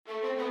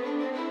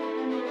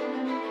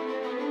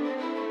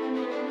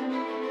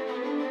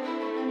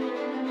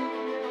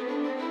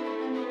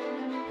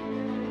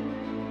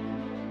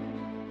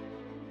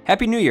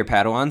Happy New Year,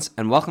 Padawans,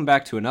 and welcome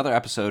back to another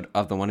episode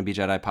of the Wannabe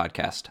Jedi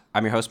podcast.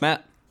 I'm your host,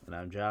 Matt. And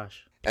I'm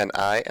Josh. And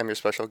I am your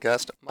special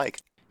guest, Mike.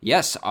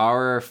 Yes,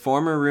 our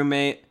former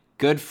roommate,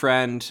 good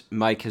friend,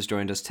 Mike has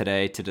joined us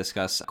today to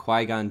discuss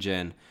Qui-Gon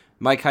Jinn.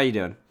 Mike, how you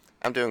doing?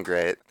 I'm doing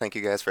great. Thank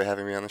you guys for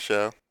having me on the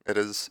show. It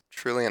is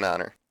truly an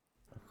honor.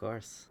 Of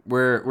course.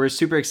 We're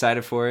super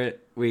excited for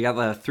it. We got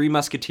the Three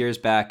Musketeers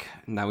back.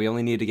 Now we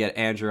only need to get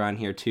Andrew on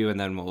here too, and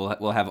then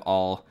we'll have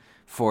all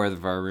four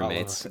of our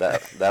roommates.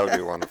 That would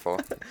be wonderful.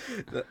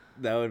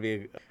 that would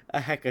be a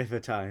heck of a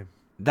time.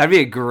 That'd be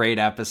a great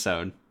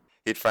episode.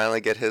 He'd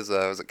finally get his,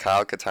 was it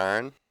Kyle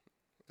Katarn?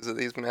 Is it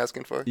that he's been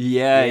asking for?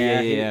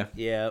 Yeah.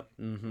 Yeah.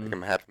 Mm-hmm.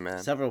 I'm a happy man.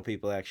 Several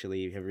people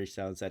actually have reached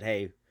out and said,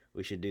 hey,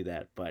 we should do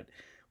that, but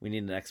we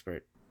need an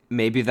expert.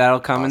 Maybe that'll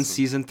come in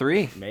season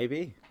 3.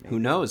 Maybe. Who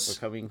knows?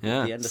 We're coming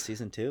at the end of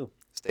season 2.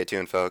 Stay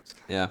tuned, folks.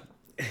 Yeah.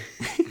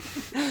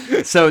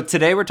 So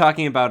today we're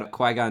talking about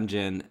Qui-Gon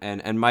Jinn,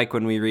 and Mike,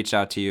 when we reached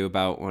out to you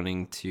about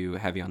wanting to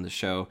have you on the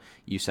show,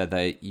 you said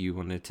that you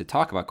wanted to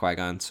talk about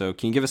Qui-Gon. So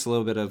can you give us a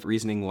little bit of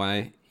reasoning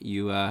why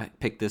you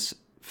picked this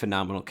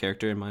phenomenal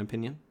character, in my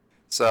opinion?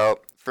 So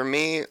for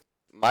me,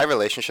 my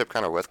relationship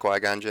kind of with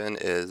Qui-Gon Jinn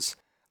is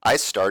I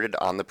started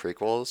on the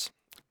prequels.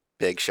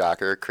 Big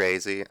shocker,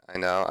 crazy. I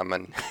know I'm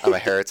a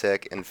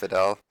heretic,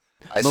 infidel.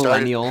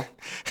 Millennial.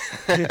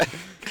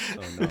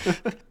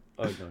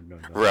 Oh no.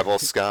 Rebel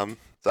scum.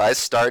 So I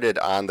started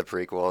on the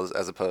prequels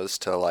as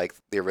opposed to like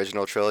the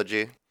original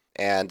trilogy.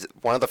 And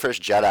one of the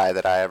first Jedi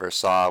that I ever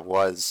saw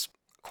was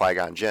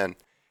Qui-Gon Jinn.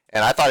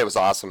 And I thought it was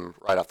awesome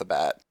right off the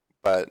bat,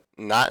 but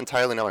not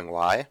entirely knowing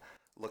why.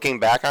 Looking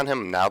back on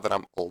him now that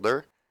I'm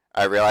older,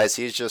 I realize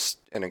he's just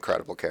an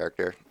incredible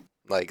character.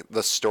 Like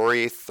the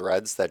story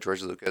threads that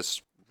George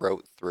Lucas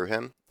wrote through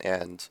him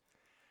and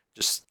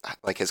just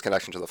like his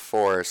connection to the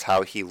Force,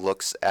 how he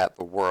looks at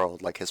the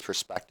world, like his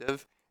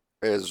perspective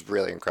is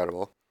really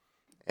incredible.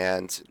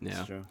 And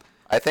yeah.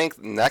 I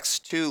think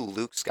next to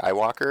Luke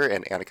Skywalker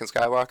and Anakin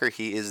Skywalker,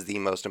 he is the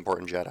most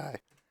important Jedi.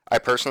 I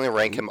personally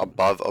rank him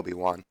above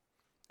Obi-Wan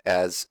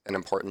as an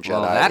important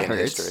Jedi in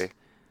history.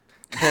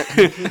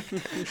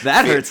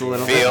 That hurts a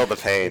little bit. Feel the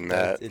pain,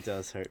 Matt. It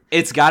does hurt.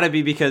 It's got to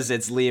be because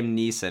it's Liam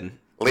Neeson.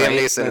 Liam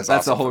Neeson is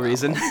That's also the whole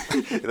reason.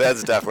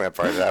 That's definitely a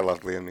part of it. I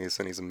love Liam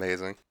Neeson. He's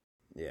amazing.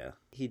 Yeah.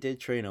 He did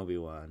train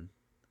Obi-Wan.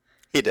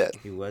 He did.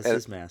 He was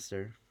his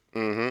master.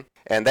 Mm-hmm.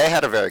 And they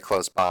had a very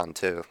close bond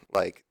too.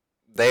 Like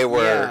they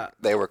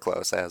were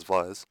close as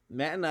was.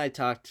 Matt and I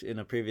talked in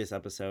a previous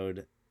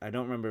episode. I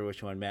don't remember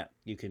which one, Matt.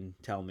 You can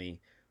tell me,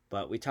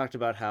 but we talked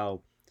about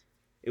how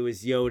it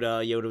was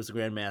Yoda. Yoda was the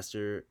Grand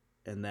Master,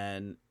 and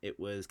then it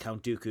was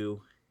Count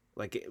Dooku.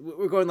 Like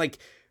we're going like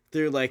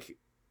through like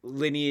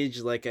lineage.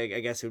 Like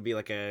I guess it would be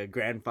like a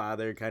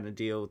grandfather kind of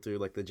deal through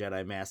like the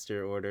Jedi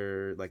Master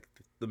Order, like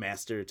the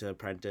Master to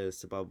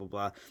Apprentice, blah blah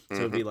blah. So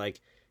it'd be like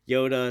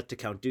Yoda to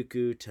Count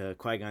Dooku to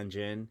Qui-Gon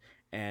Jinn,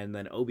 and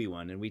then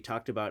Obi-Wan. And we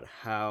talked about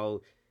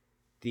how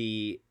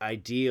the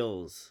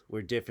ideals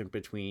were different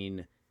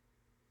between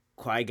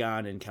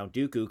Qui-Gon and Count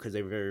Dooku because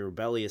they were very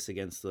rebellious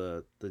against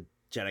the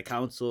Jedi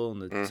Council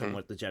and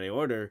somewhat the Jedi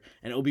Order.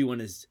 And Obi-Wan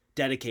is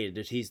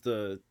dedicated. He's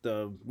the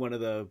one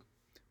of the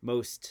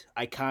most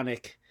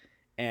iconic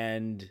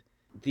and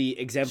the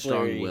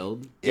exemplary.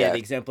 Strong-willed. Yeah, the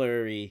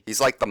exemplary.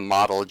 He's like the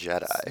model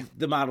Jedi.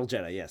 The model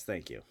Jedi, yes,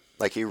 thank you.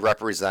 Like he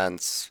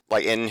represents,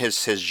 like in his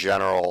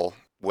general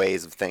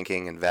ways of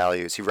thinking and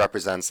values, he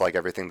represents like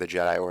everything the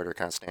Jedi Order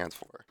kind of stands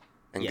for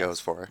and goes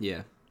for.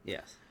 Yeah.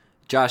 Yes.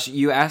 Josh,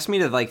 you asked me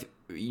to like.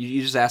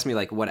 You just asked me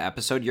like what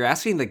episode. You're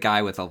asking the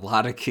guy with a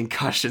lot of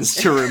concussions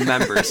to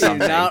remember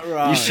something. Not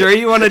wrong. You sure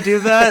you want to do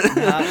that?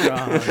 Not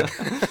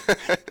wrong.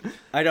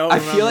 I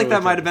feel like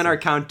that might have been our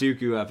Count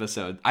Dooku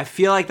episode. I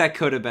feel like that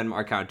could have been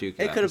our Count Dooku.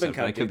 It could have been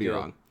Count Dooku. I could be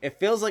wrong. It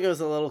feels like it was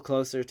a little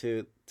closer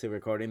to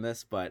recording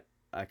this, but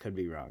I could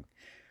be wrong.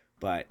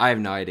 But I have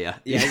no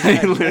idea. Yeah,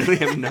 I literally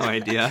have no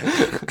idea.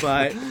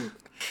 But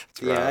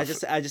yeah, I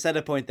just had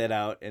to point that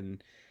out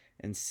and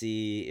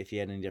see if you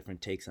had any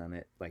different takes on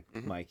it, like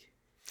Mike.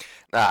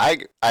 No,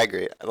 I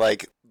agree.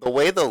 Like the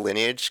way the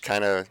lineage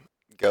kind of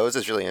goes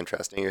is really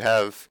interesting. You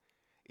have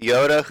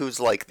Yoda, who's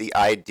like the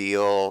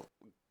ideal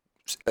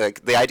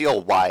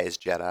wise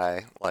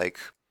Jedi, like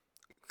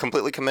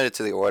completely committed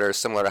to the Order,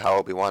 similar to how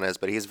Obi-Wan is,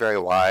 but he's very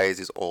wise.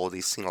 He's old.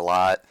 He's seen a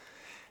lot.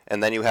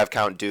 And then you have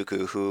Count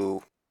Dooku,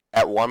 who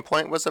at one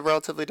point was a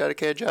relatively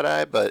dedicated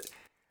Jedi, but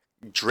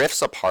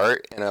drifts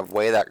apart in a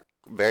way that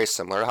very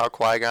similar to how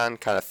Qui-Gon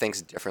kind of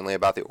thinks differently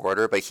about the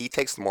Order, but he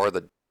takes more of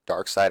the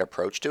dark side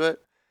approach to it.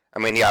 I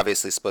mean, he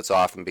obviously splits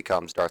off and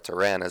becomes Darth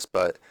Tyrannus,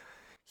 but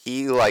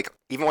he, like,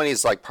 even when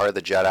he's, like, part of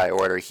the Jedi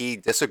Order, he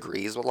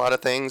disagrees with a lot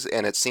of things,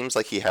 and it seems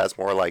like he has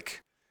more,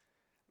 like,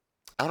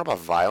 I don't know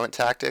about violent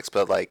tactics,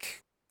 but,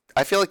 like,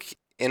 I feel like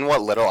in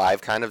what little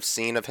I've kind of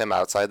seen of him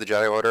outside the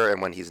Jedi Order,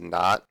 and when he's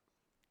not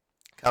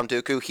Count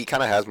Dooku, he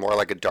kind of has more,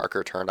 like, a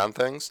darker turn on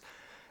things.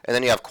 And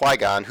then you have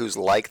Qui-Gon, who's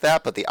like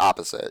that, but the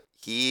opposite.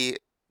 He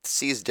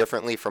sees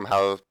differently from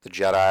how the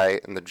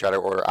Jedi and the Jedi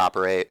Order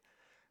operate,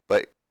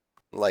 but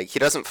like he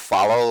doesn't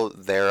follow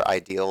their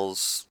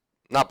ideals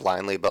not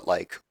blindly, but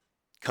like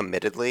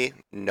committedly,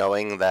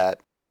 knowing that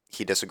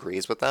he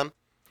disagrees with them.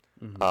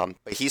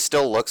 But he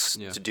still looks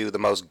to do the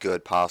most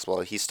good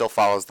possible. He still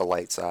follows the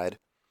light side.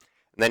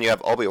 And then you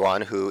have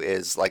Obi-Wan, who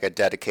is like a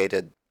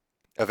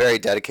very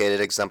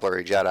dedicated,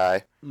 exemplary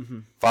Jedi.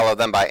 Followed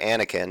then by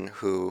Anakin,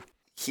 who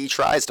he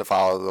tries to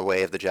follow the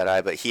way of the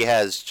Jedi, but he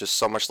has just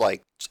so much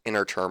like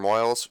inner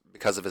turmoils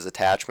because of his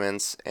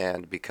attachments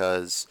and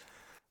because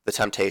the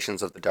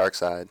temptations of the dark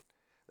side.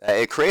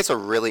 It creates a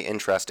really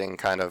interesting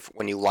kind of,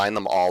 when you line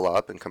them all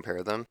up and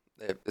compare them,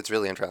 it's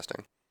really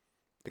interesting.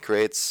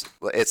 It's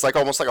like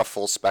almost like a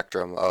full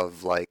spectrum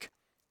of like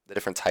the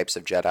different types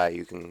of Jedi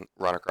you can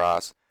run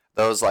across.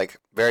 Those like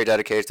very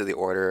dedicated to the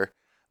Order,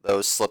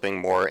 those slipping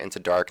more into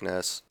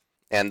darkness,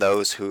 and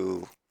those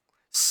who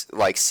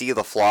like see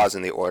the flaws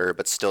in the Order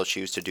but still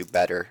choose to do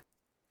better,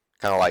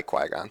 kind of like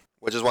Qui-Gon,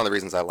 which is one of the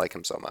reasons I like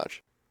him so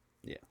much.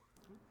 Yeah,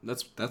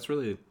 that's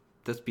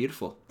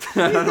beautiful.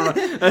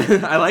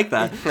 I like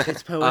that.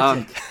 It's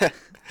poetic.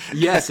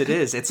 Yes, it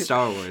is. It's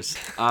Star Wars.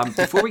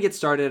 Before we get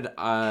started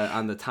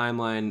on the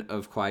timeline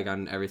of Qui-Gon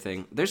and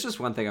everything, there's just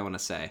one thing I want to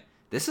say.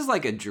 This is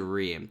like a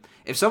dream.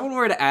 If someone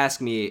were to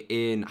ask me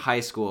in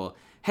high school,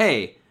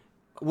 hey,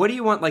 what do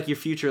you want like your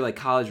future like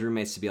college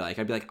roommates to be like?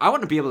 I'd be like, I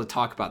want to be able to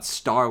talk about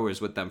Star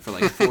Wars with them for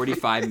like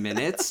 45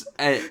 minutes,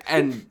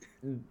 and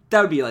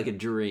that would be like a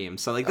dream.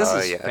 So like this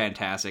is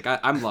fantastic.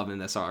 I'm loving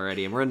this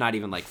already, and we're not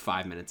even like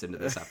 5 minutes into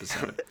this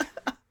episode.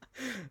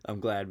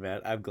 I'm glad,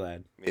 Matt. I'm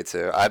glad. Me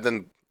too. I've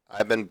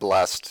been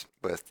blessed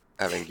with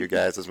having you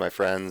guys as my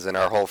friends, and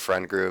our whole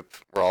friend group.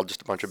 We're all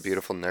just a bunch of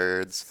beautiful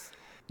nerds,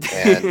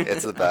 and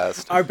it's the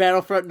best. Our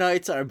Battlefront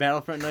nights.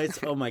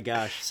 Oh my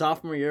gosh.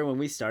 Sophomore year when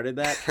we started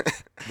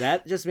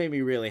that just made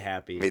me really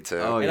happy. Me too.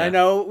 Oh, and I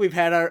know we've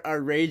had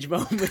our rage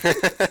moment.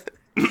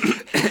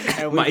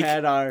 And we've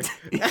had our...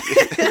 Yeah,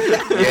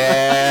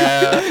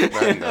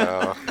 I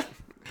know.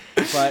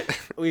 But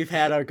we've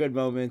had our good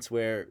moments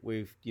where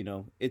we've,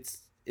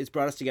 it's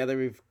brought us together.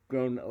 We've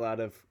grown a lot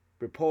of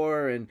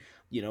rapport, and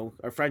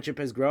our friendship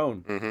has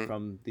grown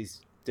from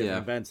these different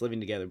events, living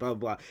together, blah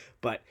blah blah.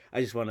 But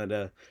I just wanted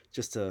to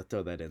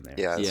throw that in there.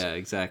 Yeah,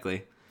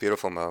 exactly.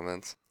 Beautiful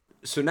moments.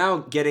 So now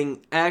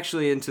getting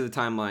actually into the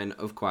timeline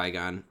of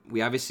Qui-Gon,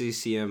 we obviously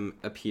see him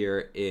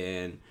appear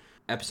in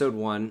episode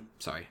 1.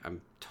 Sorry,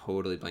 I'm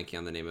totally blanking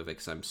on the name of it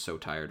because I'm so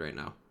tired right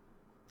now.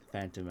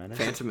 Phantom Menace.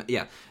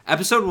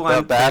 Episode 1.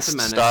 The best Phantom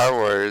Menace. Star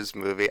Wars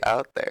movie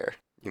out there.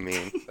 You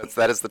mean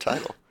that is the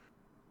title?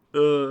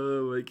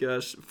 Oh my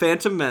gosh.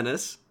 Phantom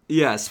Menace.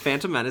 Yes,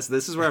 Phantom Menace.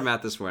 This is where I'm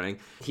at this morning.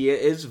 He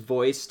is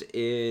voiced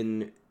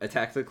in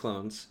Attack of the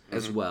Clones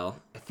as well.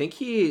 I think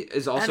he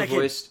is also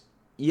voiced...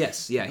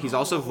 Yes, yeah. He's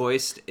also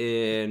voiced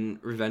in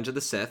Revenge of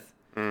the Sith.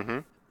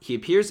 He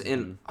appears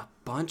in a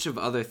bunch of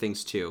other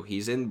things too.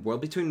 He's in World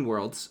Between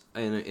Worlds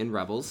in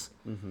Rebels.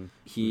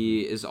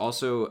 He is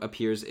also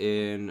appears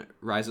in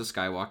Rise of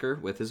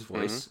Skywalker with his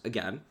voice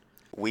again.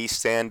 We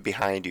stand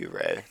behind you,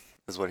 Rey,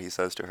 is what he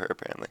says to her,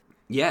 apparently.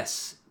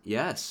 Yes,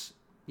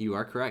 you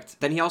are correct.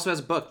 Then he also has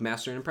a book,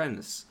 Master and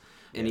Apprentice.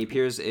 And he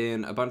appears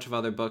in a bunch of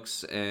other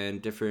books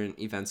and different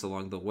events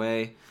along the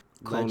way.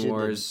 Clone Legend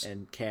Wars.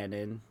 And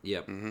canon.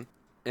 Yep. And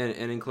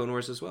in Clone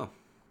Wars as well.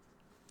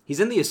 He's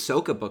in the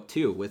Ahsoka book,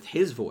 too, with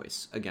his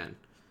voice, again.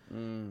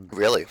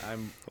 Really?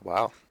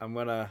 Wow.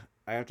 I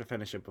have to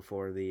finish it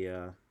before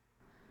the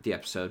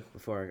episode.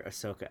 Before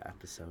Ahsoka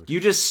episode. You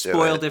just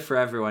spoiled it for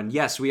everyone.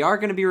 Yes, we are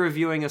going to be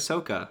reviewing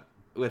Ahsoka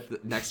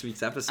with next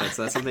week's episode,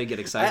 so that's something to get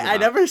excited about. I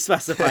never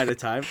specified a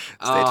time.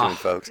 Stay tuned,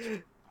 folks.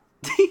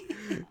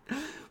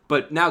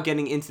 But now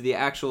getting into the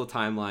actual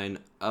timeline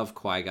of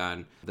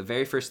Qui-Gon, the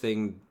very first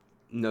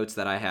notes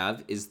that I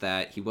have is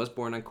that he was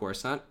born on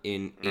Coruscant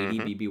in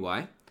 80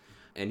 BBY,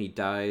 and he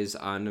dies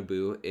on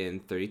Naboo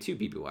in 32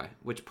 BBY,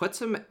 which puts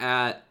him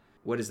at,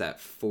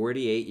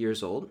 48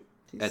 years old?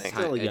 At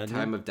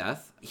time of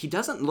death. He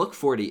doesn't look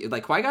 40.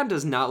 Like, Qui-Gon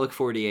does not look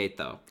 48,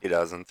 though. He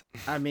doesn't.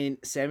 I mean,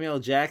 Samuel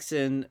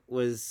Jackson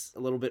was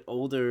a little bit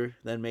older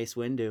than Mace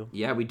Windu.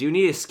 Yeah, we do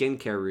need a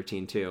skincare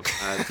routine, too.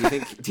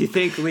 Do you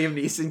think Liam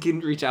Neeson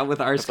can reach out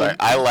with our skin?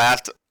 I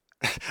laughed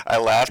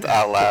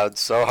out loud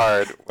so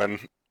hard when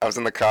I was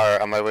in the car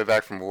on my way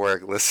back from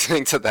work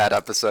listening to that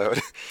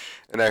episode,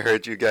 and I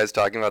heard you guys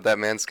talking about that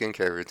man's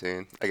skincare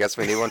routine. I guess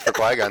we need one for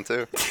Qui-Gon,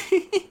 too.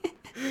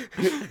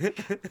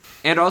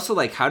 And also,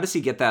 like, how does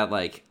he get that,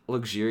 like,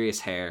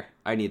 luxurious hair?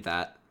 I need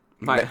that.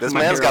 This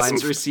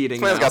man's receding.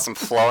 This man's got some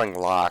flowing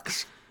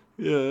locks.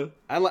 Yeah.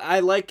 I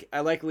like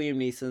Liam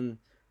Neeson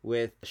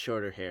with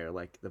shorter hair,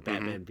 like the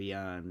Batman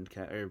Beyond,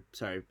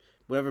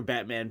 whatever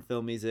Batman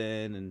film he's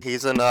in, and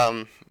he's in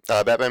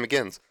Batman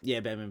Begins. Yeah,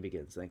 Batman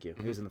Begins. Thank you.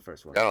 He was in the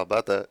first one. I don't know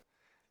about that.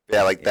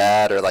 Yeah, like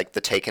that, or like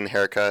the Taken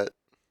haircut.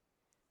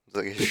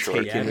 Like a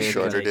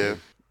shorter dude.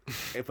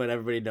 But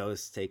everybody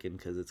knows Taken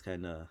because it's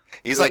kind of...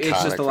 He's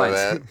iconic for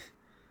that.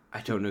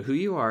 I don't know who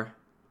you are,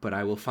 but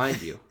I will find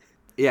you.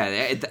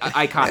 Yeah,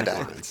 iconic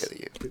lines.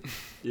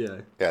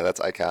 Yeah, that's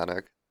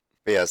iconic.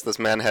 But yes, this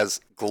man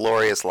has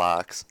glorious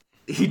locks.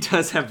 He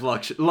does have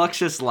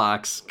luscious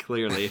locks,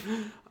 clearly.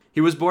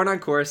 He was born on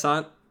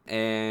Coruscant,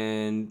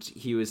 and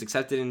he was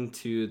accepted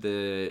into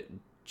the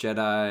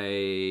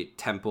Jedi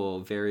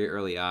Temple very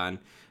early on,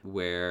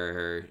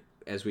 where,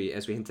 as we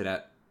hinted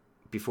at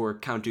before,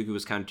 Count Dooku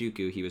was Count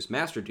Dooku, he was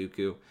Master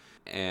Dooku,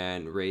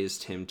 and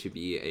raised him to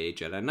be a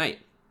Jedi Knight.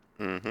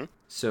 Mm-hmm.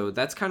 So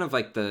that's kind of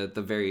like the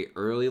very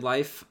early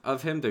life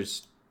of him.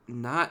 There's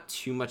not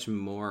too much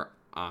more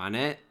on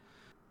it,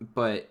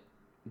 but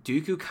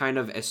Dooku kind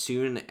of, as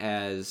soon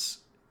as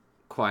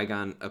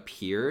Qui-Gon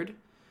appeared,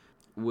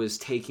 was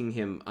taking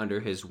him under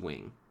his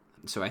wing.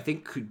 So I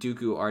think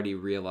Dooku already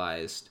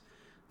realized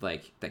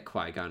like that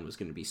Qui-Gon was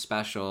going to be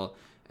special,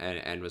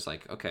 and was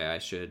like, okay, I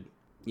should,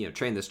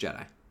 train this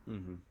Jedi.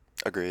 Mm-hmm.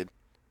 Agreed.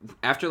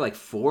 After like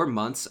 4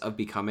 months of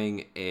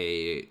becoming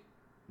a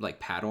like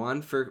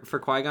Padawan for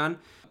Qui-Gon,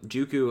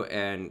 Dooku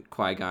and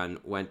Qui-Gon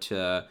went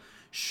to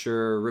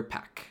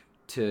Shurippak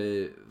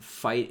to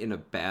fight in a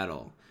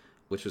battle,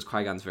 which was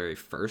Qui-Gon's very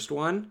first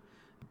one.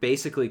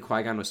 Basically,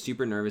 Qui-Gon was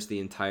super nervous the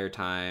entire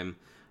time,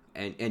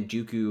 and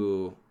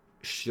Dooku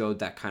showed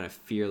that kind of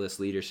fearless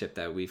leadership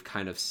that we've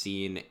kind of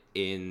seen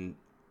in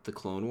the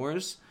Clone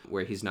Wars,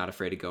 where he's not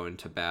afraid to go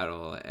into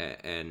battle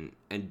and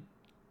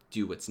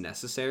do what's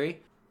necessary.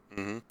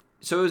 Mm-hmm.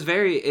 So it's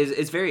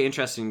very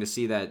interesting to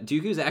see that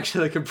Dooku's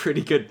actually like a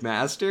pretty good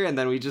master, and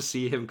then we just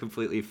see him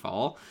completely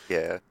fall.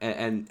 Yeah.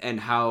 And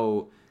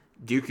how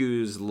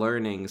Dooku's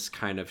learnings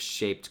kind of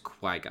shaped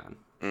Qui-Gon.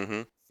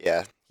 Mm-hmm.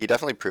 Yeah, he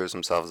definitely proves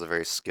himself as a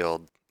very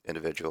skilled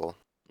individual,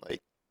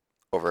 like,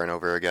 over and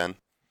over again.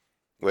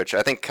 Which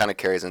I think kind of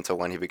carries into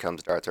when he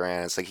becomes Darth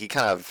Vader. It's like he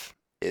kind of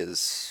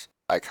is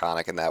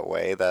iconic in that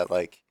way that,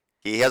 like,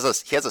 he has a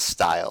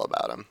style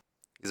about him.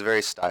 He's a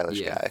very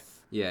stylish guy.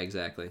 Yeah,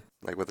 exactly.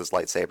 Like with his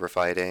lightsaber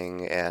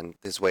fighting and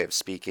his way of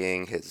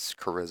speaking, his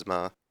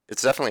charisma.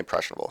 It's definitely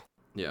impressionable.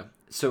 Yeah.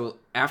 So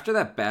after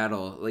that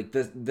battle, like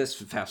this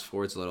fast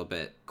forwards a little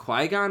bit,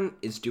 Qui-Gon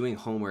is doing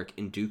homework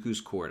in Dooku's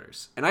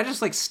quarters. And I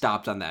just like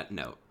stopped on that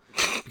note.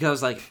 Because I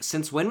was like,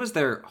 since when was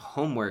there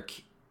homework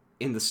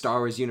in the Star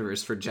Wars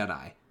universe for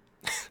Jedi?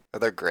 Are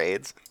there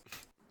grades?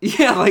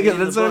 Yeah, like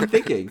that's what I'm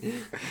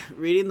thinking.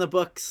 Reading the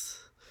books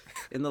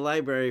in the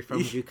library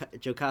from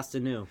Jocasta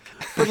Nu.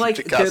 But like,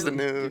 Jocasta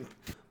Nu.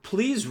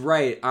 Please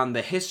write on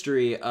the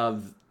history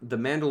of the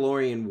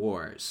Mandalorian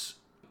Wars.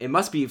 It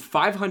must be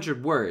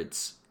 500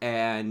 words,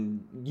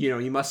 and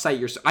you must cite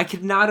your. I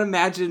could not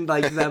imagine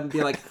like them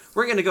be like,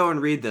 "We're gonna go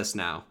and read this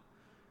now."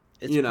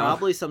 It's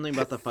probably something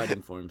about the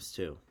fighting forms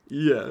too.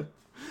 Yeah,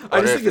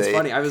 I just think it's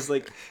funny. I was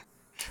like,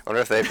 I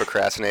wonder if they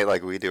procrastinate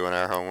like we do in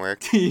our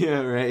homework.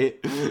 Yeah, right.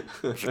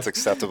 If it's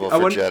acceptable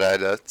for Jedi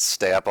to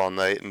stay up all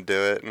night and do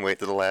it and wait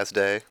to the last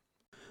day.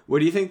 What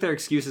do you think their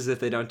excuse is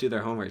if they don't do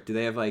their homework? Do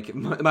they have like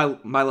my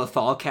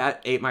Lothal cat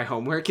ate my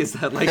homework? Is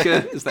that like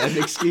is that an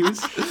excuse?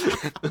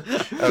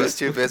 I was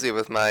too busy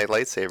with my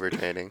lightsaber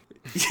training.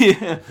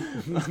 Yeah,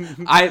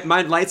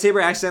 my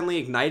lightsaber accidentally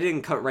ignited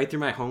and cut right through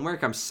my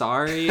homework. I'm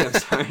sorry,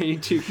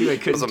 Dooku. I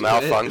couldn't. It was a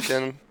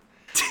malfunction.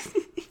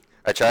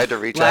 I tried to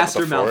reach out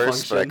to the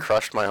Force, but I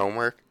crushed my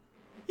homework.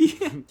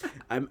 Yeah.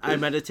 I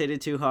meditated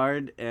too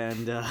hard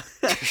and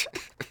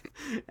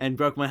and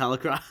broke my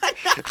holocron.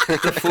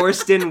 The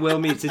Force didn't will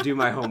me to do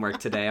my homework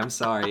today. I'm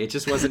sorry. It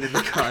just wasn't in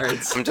the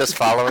cards. I'm just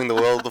following the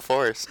will of the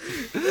Force.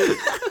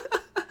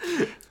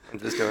 I'm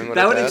just doing what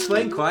that would asked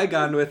explain me.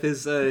 Qui-Gon with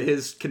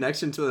his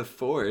connection to the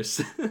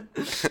Force.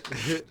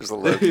 Just a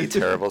low-key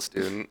terrible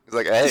student. He's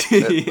like, hey,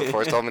 the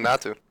Force told me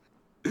not to.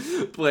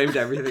 Blamed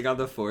everything on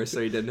the Force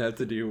so he didn't have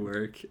to do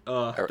work.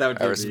 Oh, that would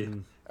be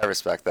me. I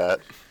respect that.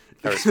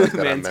 I respect that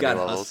on Man's many got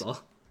levels.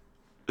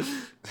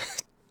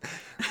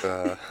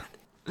 hustle.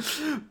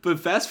 But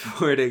fast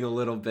forwarding a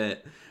little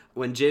bit,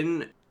 when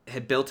Jin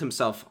had built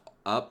himself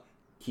up,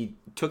 he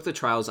took the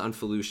trials on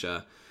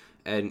Felucia,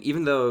 and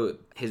even though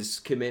his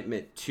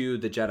commitment to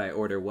the Jedi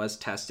Order was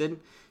tested,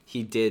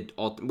 he did,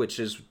 which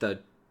is the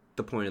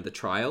point of the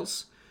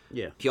trials.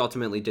 Yeah. He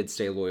ultimately did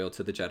stay loyal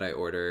to the Jedi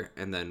Order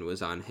and then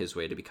was on his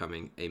way to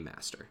becoming a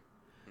master.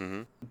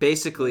 Mm-hmm.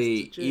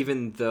 Basically,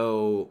 even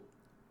though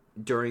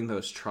during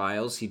those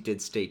trials he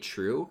did stay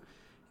true,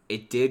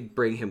 it did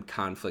bring him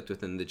conflict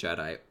within the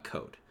Jedi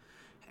code.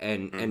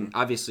 And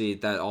obviously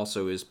that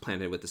also is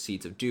planted with the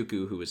seeds of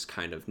Dooku, who was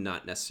kind of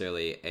not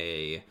necessarily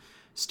a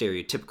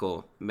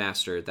stereotypical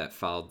master that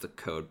followed the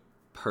code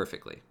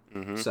perfectly.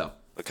 Mm-hmm. So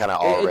but kind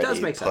of already it does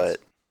make sense.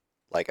 Put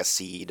like a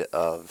seed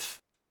of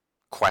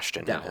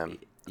question in him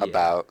Yeah.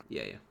 about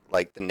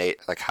like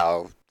like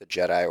how the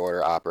Jedi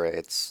Order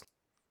operates.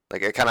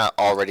 Like it kind of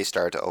already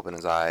started to open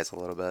his eyes a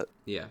little bit.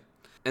 Yeah.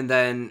 And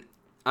then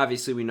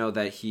obviously we know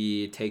that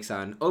he takes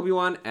on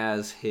Obi-Wan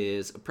as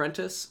his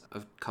apprentice I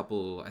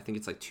think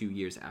it's like 2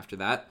 years after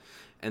that.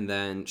 And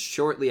then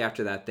shortly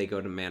after that, they go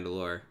to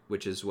Mandalore,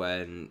 which is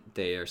when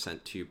they are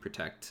sent to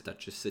protect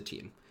Duchess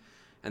Satine.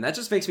 And that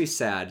just makes me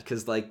sad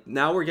because like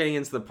now we're getting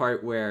into the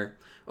part where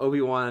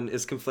Obi-Wan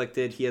is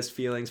conflicted. He has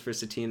feelings for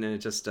Satine, and it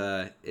just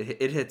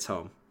it hits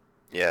home.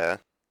 Yeah,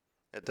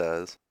 it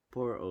does.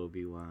 Poor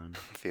Obi-Wan.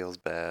 Feels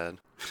bad.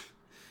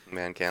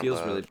 Man can't Feels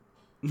love. really.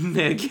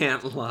 Man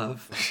can't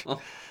love.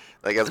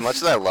 Like as much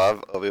as I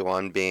love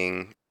Obi-Wan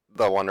being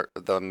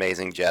the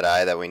amazing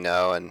Jedi that we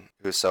know and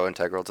who's so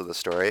integral to the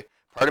story.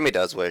 Part of me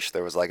does wish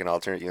there was like an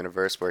alternate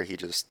universe where he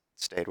just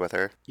stayed with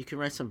her. You can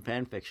write some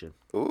fan fiction.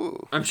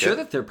 Ooh, I'm sure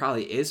that there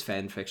probably is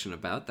fan fiction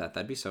about that.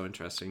 That'd be so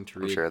interesting to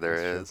read. I'm sure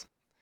there is.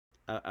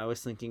 I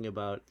was thinking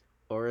about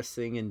Aura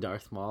Singh and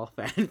Darth Maul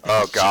fan fiction.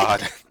 Oh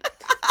God.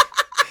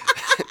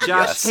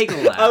 Josh, Yes. take a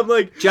lap. I'm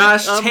like,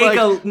 Josh, I'm take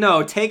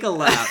like- take a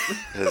lap.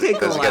 Take a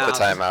Does he get the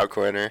lap. timeout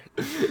corner?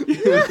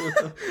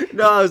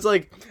 No,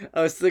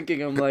 I was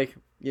thinking, I'm like,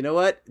 you know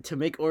what? To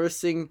make Aura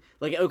Singh,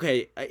 like,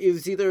 okay, it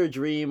was either a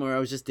dream or I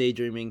was just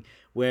daydreaming,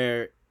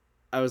 where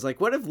I was like,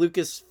 what if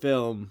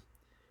Lucasfilm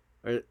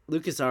or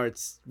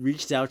LucasArts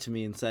reached out to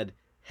me and said,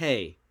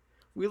 hey,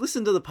 we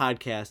listened to the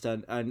podcast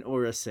on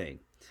Aura Singh,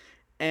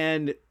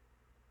 and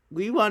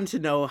we wanted to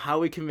know how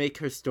we can make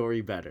her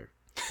story better.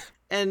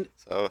 And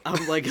So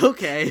I'm like,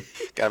 okay.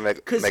 gotta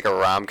make a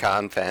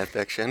rom-com fan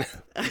fiction.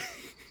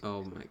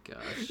 Oh my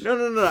gosh.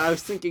 No. I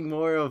was thinking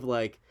more of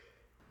like,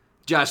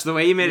 Josh, the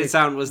way you made it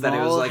sound was that it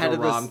was Maul like had a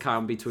this-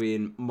 rom-com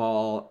between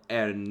Maul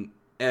and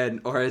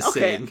Aura Okay.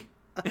 Singh.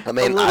 I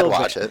mean, A I'd little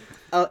watch bit.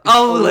 it.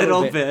 A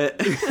little bit.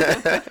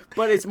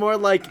 But it's more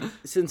like,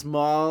 since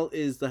Maul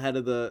is the head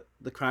of the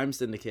crime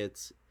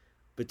syndicates,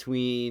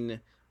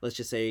 between, let's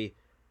just say,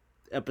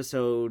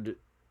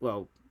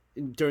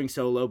 during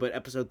Solo, but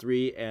episode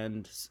 3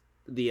 and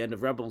the end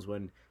of Rebels,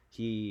 when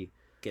he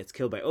gets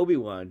killed by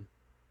Obi-Wan,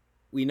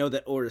 we know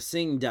that Aura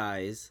Singh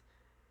dies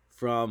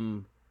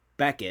from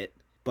Beckett,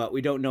 but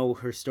we don't know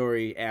her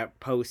story at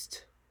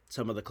post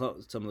some of the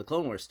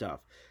Clone Wars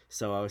stuff.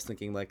 So I was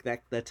thinking like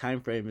that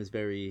time frame is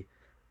very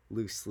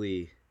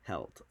loosely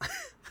held.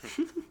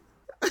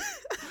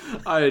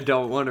 I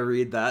don't want to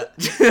read that.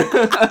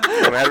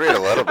 I mean, I'd read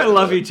a little bit. I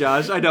love you,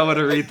 Josh. I don't want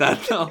to read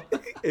that though.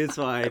 It's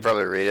fine. I'd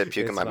probably read it,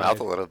 puke in It's my mouth a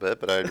fine. little bit,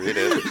 but I'd read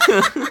it.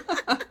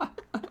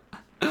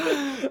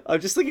 I'm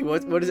just thinking,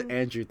 what does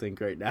Andrew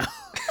think right now?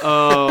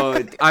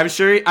 Oh, I'm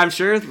sure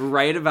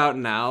right about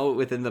now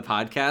within the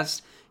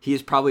podcast,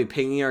 he's probably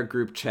pinging our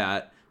group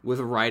chat with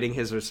writing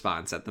his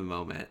response at the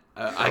moment.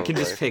 I can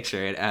just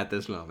picture it at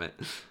this moment.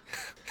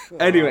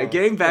 Anyway,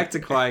 getting back to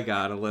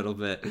Qui-Gon a little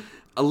bit.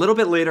 A little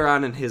bit later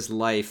on in his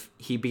life,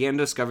 he began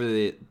to discover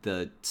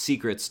the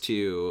secrets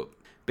to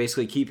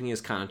basically keeping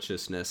his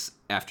consciousness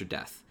after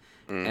death.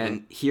 Mm-hmm.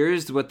 And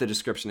here's what the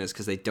description is,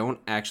 because they don't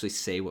actually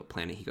say what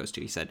planet he goes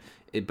to. He said,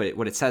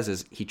 what it says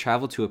is, he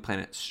traveled to a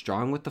planet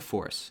strong with the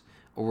Force,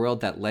 a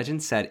world that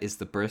legend said is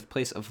the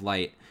birthplace of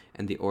light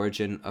and the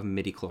origin of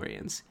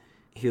midichlorians.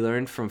 He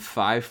learned from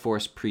 5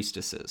 Force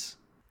priestesses.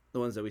 The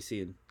ones that we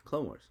see in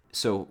Clone Wars.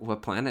 So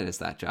what planet is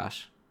that,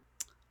 Josh?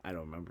 I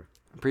don't remember.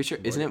 I'm pretty sure,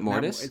 isn't it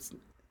Mortis?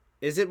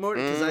 Is it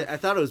Mortis? Because I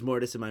thought it was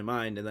Mortis in my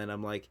mind, and then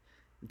I'm like,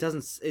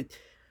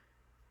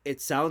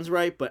 it sounds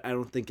right, but I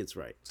don't think it's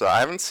right. So I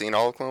haven't seen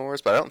all of Clone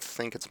Wars, but I don't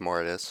think it's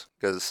Mortis,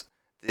 because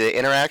the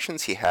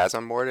interactions he has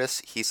on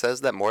Mortis, he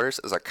says that Mortis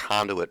is a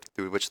conduit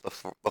through which the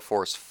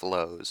Force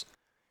flows.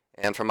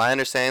 And from my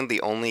understanding,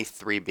 the only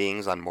 3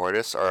 beings on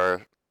Mortis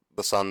are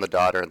the son, the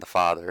daughter, and the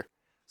father.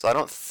 So I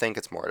don't think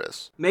it's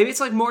Mortis. Maybe it's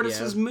like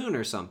Mortis's moon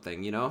or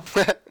something, you know?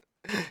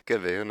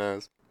 Could be, who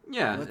knows?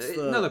 Yeah,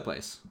 another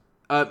place.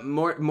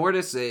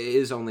 Mortis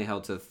is only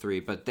held to 3,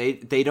 but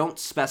they don't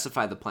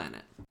specify the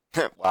planet.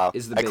 Wow.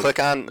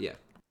 Yeah.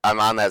 I'm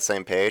on that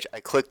same page. I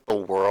click the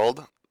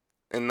world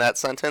in that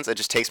sentence. It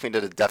just takes me to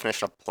the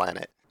definition of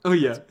planet. Oh,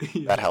 yeah.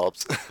 That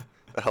helps.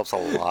 That helps a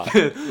lot.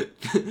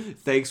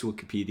 Thanks,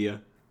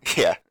 Wikipedia.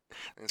 Yeah.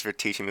 Thanks for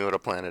teaching me what a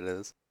planet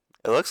is.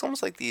 It looks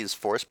almost like these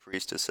Force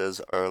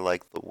priestesses are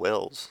like the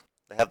Wills.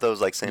 They have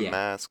those like same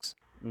masks.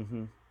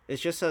 Mm-hmm. It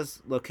just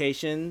says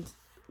location,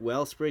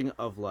 wellspring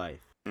of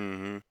life.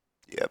 Mm-hmm.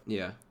 Yep.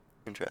 Yeah.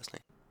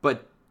 Interesting.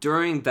 But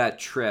during that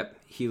trip,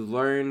 he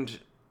learned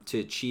to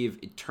achieve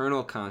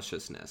eternal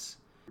consciousness.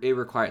 It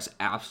requires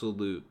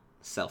absolute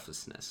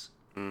selflessness.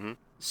 Mm-hmm.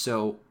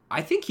 So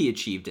I think he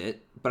achieved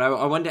it, but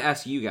I wanted to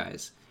ask you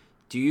guys,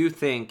 do you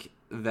think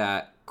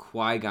that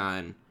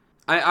Qui-Gon...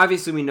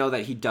 obviously, we know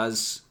that he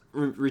does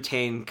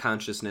retain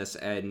consciousness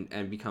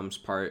and becomes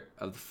part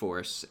of the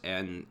Force,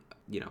 and,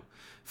 you know,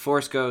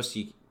 Force Ghost,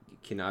 you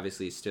can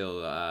obviously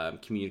still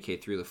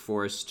communicate through the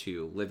Force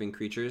to living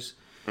creatures.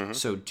 Mm-hmm.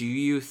 So do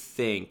you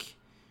think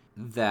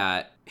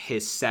that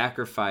his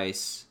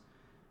sacrifice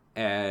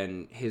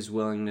and his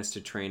willingness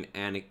to train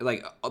Anakin,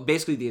 like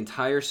basically the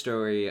entire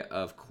story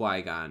of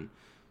Qui-Gon,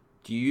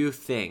 do you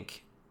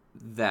think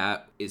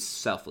that is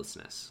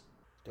selflessness?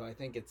 Do I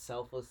think it's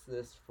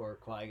selflessness for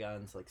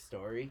Qui-Gon's like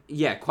story?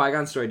 Yeah,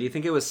 Qui-Gon's story. Do you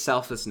think it was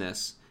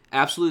selflessness,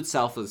 absolute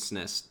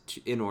selflessness,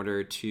 in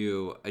order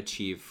to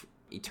achieve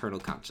eternal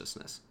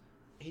consciousness?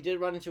 He did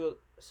run into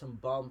some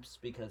bumps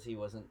because he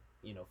wasn't,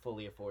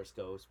 fully a Force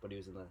ghost, but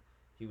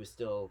he was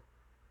still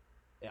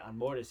on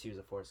Mortis. He was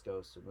a Force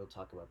ghost, and we'll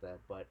talk about that.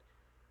 But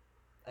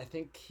I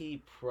think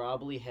he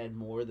probably had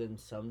more than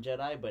some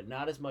Jedi, but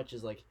not as much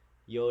as like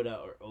Yoda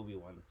or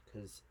Obi-Wan,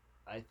 because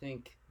I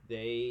think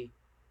they.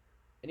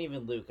 And even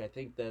Luke, I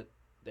think that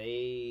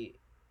they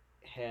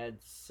had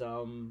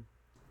some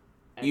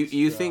extra...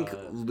 You think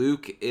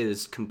Luke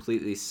is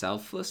completely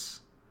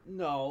selfless?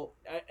 No,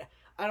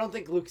 I don't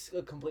think Luke's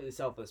completely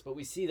selfless, but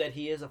we see that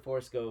he is a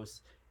Force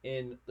ghost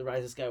in The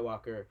Rise of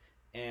Skywalker,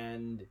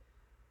 and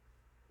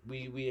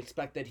we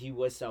expect that he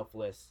was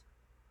selfless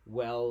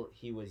while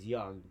he was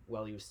young,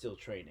 while he was still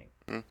training.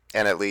 Mm.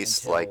 And at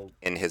least like Until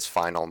in his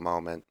final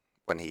moment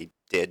when he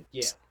did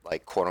yeah,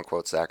 like quote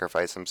unquote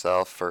sacrifice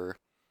himself for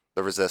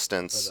the for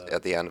resistance the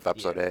at the end of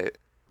episode yeah. 8.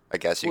 I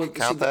guess you Well, could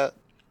count so that.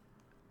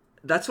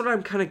 that's what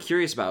I'm kind of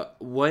curious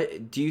about.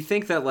 What do you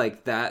think that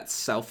like that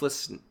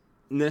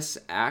selflessness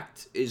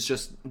act is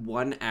just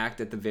one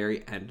act at the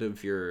very end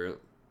of your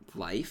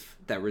life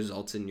that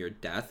results in your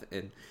death,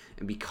 and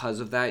because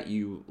of that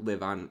you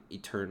live on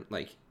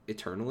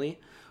eternally,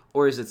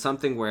 or is it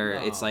something where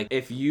it's No. like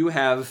if you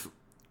have,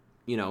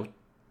 you know,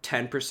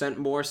 10%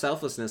 more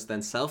selflessness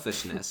than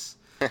selfishness,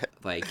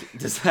 like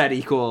does that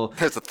equal?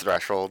 There's a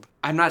threshold.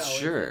 I'm not No,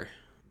 sure.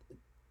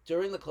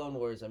 during the Clone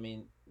Wars, I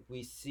mean,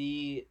 we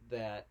see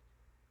that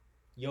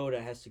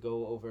Yoda has to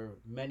go over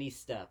many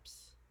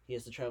steps. He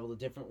has to travel to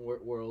different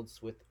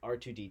worlds with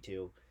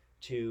R2D2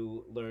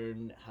 to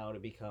learn how to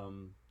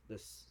become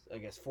this, I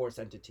guess, Force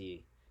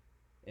entity,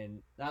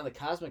 in not in the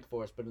cosmic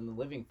Force, but in the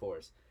living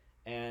Force.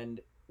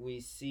 And we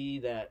see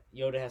that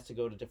Yoda has to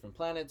go to different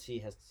planets.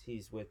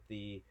 He's with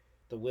the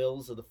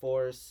wills of the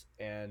Force,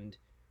 and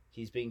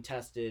he's being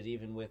tested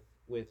even with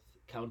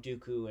Count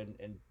Dooku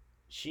and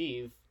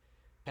Sheev,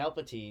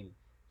 Palpatine,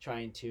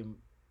 trying to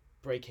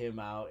break him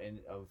out, and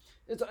of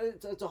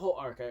it's a whole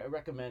arc. I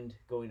recommend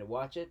going to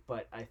watch it,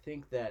 but I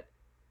think that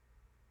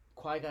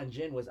Qui-Gon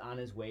Jinn was on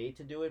his way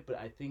to do it, but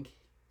I think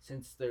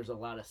since there's a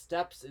lot of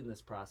steps in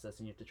this process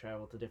and you have to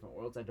travel to different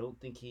worlds, I don't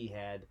think he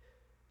had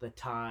the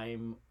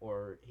time,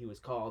 or he was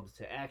called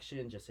to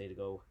action, just say to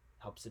go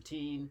help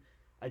Satine.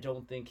 I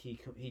don't think he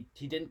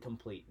didn't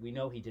complete. We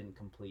know he didn't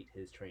complete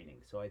his training,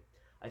 so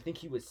I think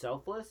he was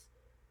selfless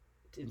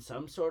in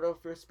some sort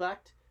of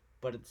respect,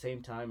 but at the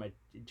same time, I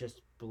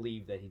just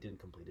believe that he didn't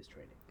complete his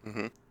training.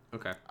 Hmm.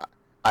 Okay.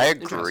 I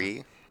Interesting.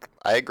 agree.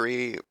 I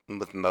agree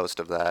with most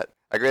of that.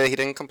 I agree that he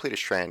didn't complete his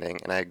training,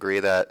 and I agree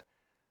that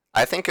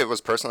I think it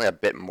was personally a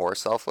bit more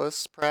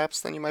selfless, perhaps,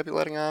 than you might be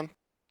letting on.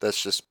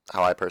 That's just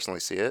how I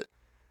personally see it.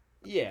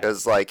 Yeah,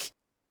 Because, like,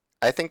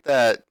 I think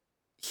that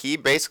he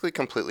basically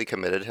completely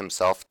committed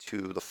himself to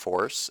the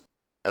Force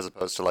as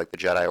opposed to, like, the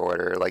Jedi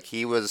Order. Like,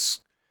 he was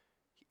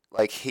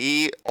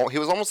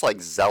almost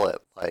like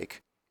zealot,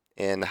 like,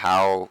 in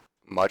how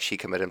much he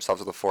committed himself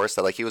to the Force,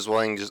 that, like, he was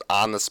willing just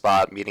on the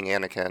spot, meeting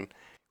Anakin,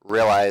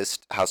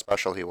 realized how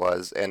special he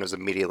was, and was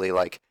immediately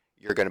like,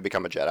 you're going to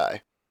become a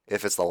Jedi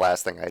if it's the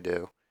last thing I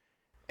do.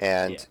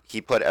 yeah, And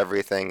he put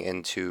everything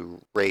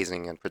into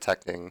raising and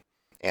protecting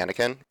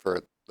Anakin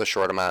for the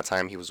short amount of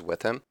time he was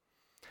with him.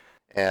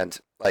 And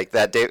like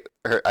that Dave,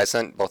 I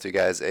sent both of you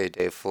guys a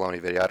Dave Filoni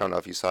video. I don't know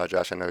if you saw it,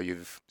 Josh. I know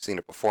you've seen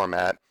it before,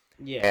 Matt.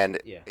 yeah, And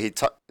yeah,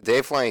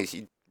 Dave Filoni,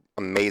 he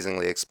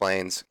amazingly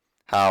explains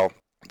how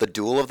the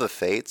Duel of the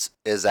Fates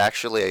is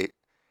actually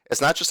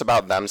it's not just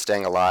about them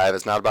staying alive.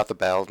 It's not about the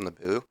Battle of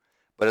Naboo,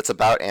 but it's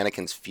about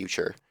Anakin's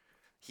future.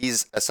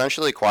 He's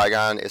essentially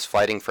Qui-Gon is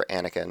fighting for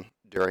Anakin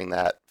during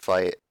that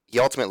fight. He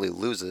ultimately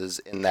loses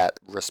in that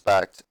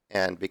respect,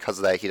 and because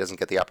of that, he doesn't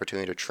get the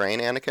opportunity to train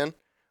Anakin,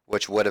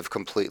 which would have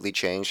completely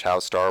changed how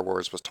Star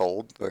Wars was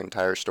told, the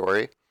entire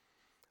story.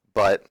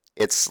 But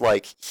it's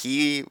like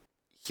he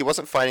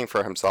wasn't fighting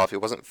for himself. He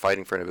wasn't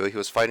fighting for Naboo. He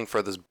was fighting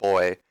for this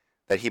boy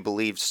that he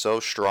believed so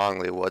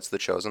strongly was the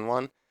chosen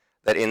one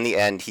that in the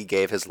end he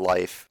gave his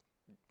life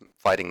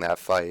fighting that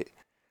fight.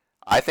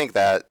 I think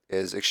that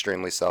is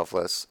extremely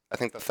selfless. I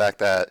think the fact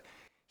that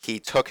he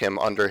took him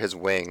under his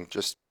wing,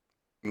 just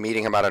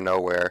meeting him out of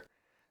nowhere,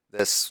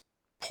 this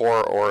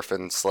poor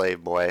orphan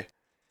slave boy,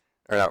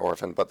 or not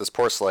orphan, but this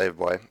poor slave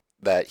boy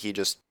that he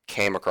just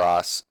came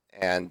across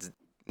and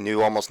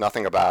knew almost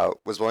nothing about,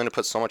 was willing to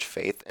put so much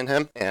faith in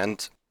him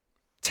and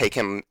take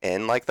him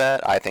in like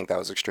that. I think that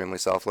was extremely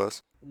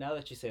selfless. now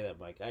that you say that,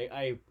 Mike,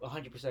 I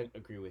 100%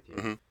 agree with you.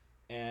 Hmm.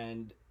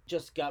 And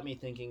just got me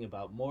thinking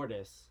about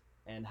Mortis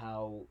and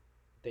how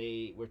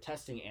they were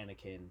testing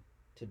Anakin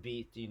to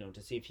be,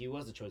 to see if he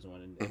was the chosen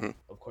one. And Hmm.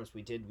 of course,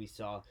 we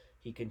saw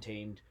he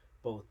contained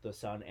both the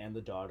son and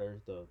the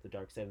daughter, the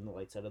dark side and the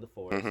light side of the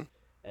Force, Hmm.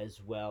 as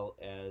well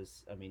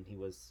as, I mean, he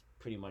was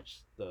pretty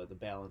much the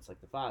balance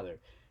like the father.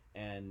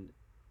 And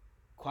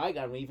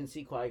Qui-Gon, we even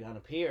see Qui-Gon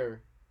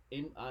appear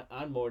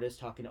on Mortis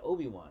talking to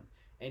Obi-Wan,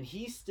 and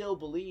he still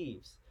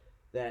believes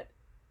that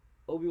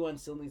Obi-Wan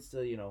still needs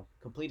to,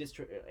 complete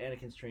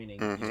Anakin's training,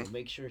 Hmm.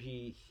 make sure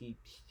he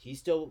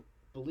still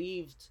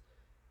believed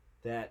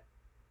that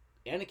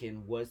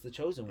Anakin was the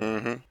chosen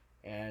one. Hmm.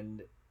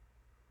 And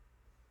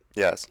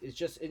Yes. it's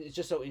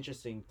just so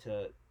interesting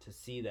to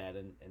see that,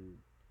 and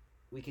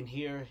we can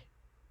hear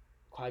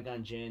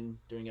Qui-Gon Jinn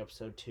during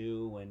episode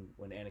 2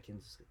 when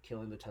Anakin's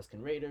killing the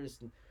Tusken Raiders,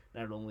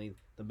 not only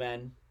the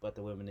men but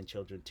the women and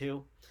children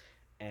too,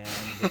 and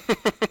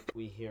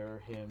we hear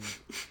him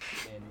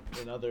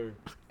in other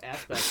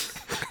aspects.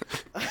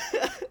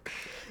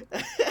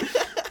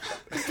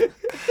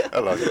 I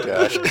love you,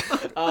 Josh.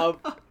 um,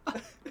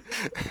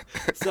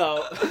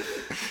 so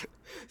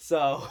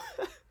So,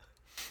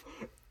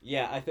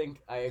 yeah, I think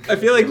I agree. I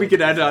feel like we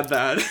could end on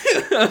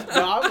that.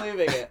 No, I'm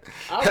leaving it.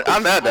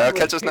 I'm that now.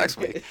 Catch us next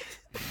week.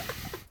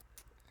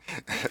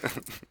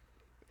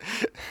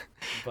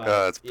 But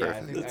Oh, that's yeah, I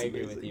perfect. think That's I agree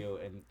amazing. with you,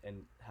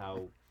 and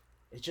how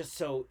it's just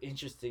so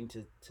interesting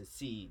to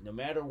see. No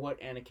matter what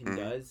Anakin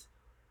does,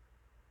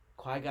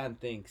 Qui-Gon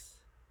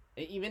thinks,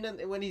 even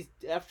when he's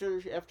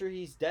after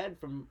he's dead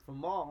from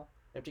Maul,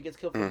 after he gets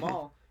killed from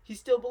Maul, he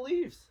still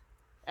believes.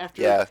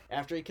 After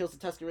he kills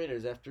the Tusken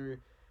Raiders,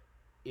 after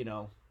you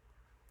know,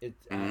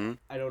 it's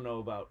I don't know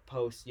about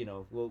post. You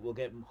know, we'll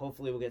get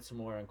hopefully we'll get some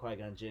more on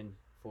Qui-Gon Jinn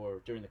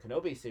during the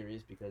Kenobi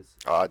series because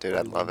Oh, dude,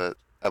 I'd love it.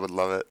 I would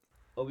love it.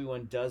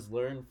 Obi-Wan does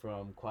learn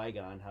from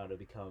Qui-Gon how to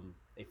become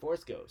a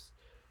Force ghost.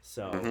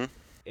 So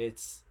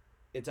it's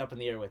up in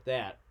the air with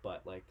that,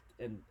 but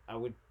and I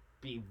would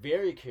be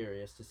very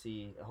curious to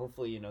see,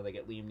 hopefully, they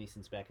get Liam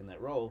Neeson's back in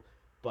that role,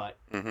 but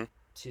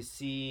to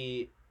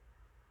see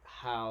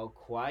how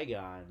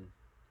Qui-Gon,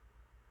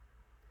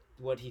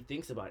 what he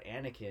thinks about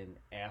Anakin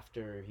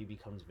after he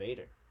becomes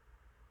Vader.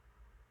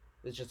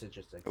 It's just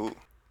interesting. Ooh,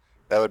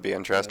 that would be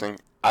interesting.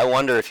 I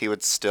wonder if he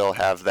would still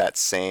have that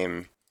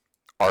same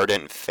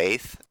ardent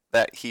faith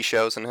that he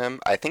shows in him.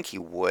 I think he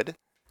would.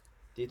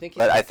 Do you think?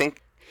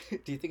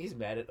 Do you think he's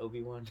mad at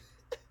Obi-Wan?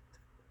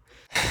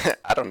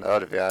 I don't know,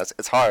 to be honest.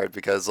 It's hard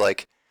because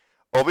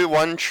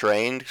Obi-Wan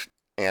trained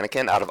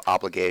Anakin out of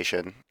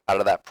obligation, out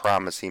of that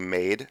promise he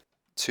made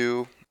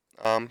to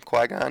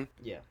Qui-Gon.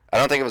 Yeah. I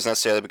don't think it was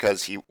necessarily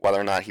because whether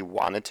or not he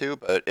wanted to,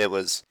 but it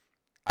was,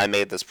 I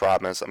made this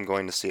promise, I'm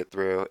going to see it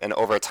through. And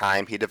over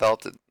time, he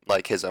developed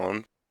his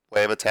own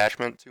way of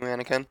attachment to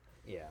Anakin.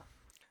 Yeah.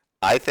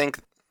 I think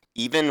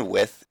even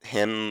with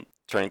him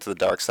turning to the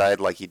dark side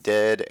like he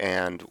did,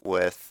 and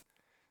with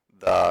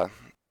the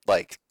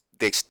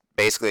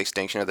basically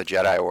extinction of the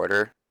Jedi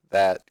Order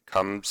that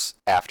comes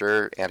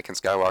after Anakin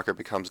Skywalker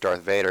becomes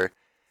Darth Vader,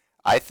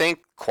 I think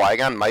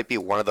Qui-Gon might be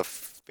one of the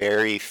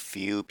very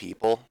few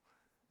people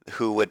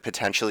who would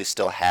potentially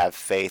still have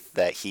faith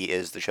that he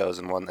is the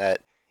chosen one,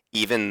 that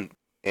even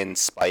in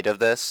spite of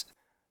this,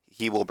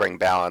 he will bring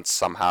balance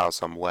somehow,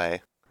 some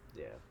way.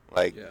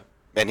 Yeah. Yeah.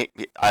 And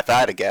if I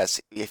had to guess,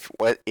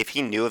 if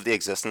he knew of the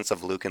existence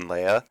of Luke and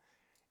Leia,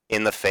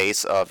 in the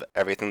face of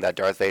everything that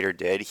Darth Vader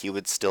did, he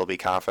would still be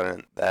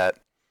confident that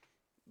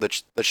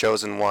the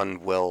chosen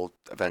one will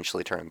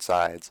eventually turn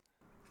sides.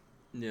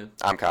 Yeah.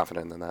 I'm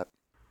confident in that.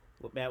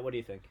 Well, Matt, what do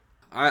you think?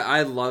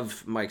 I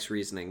love Mike's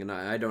reasoning, and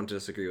I don't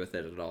disagree with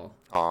it at all.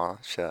 Aw,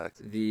 shucks.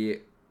 The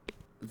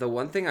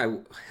one thing I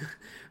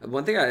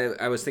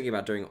was thinking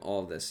about during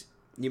all of this,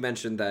 you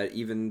mentioned that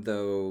even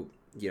though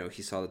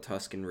he saw the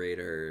Tusken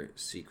Raider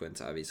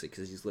sequence, obviously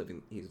because he's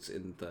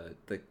in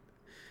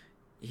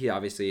he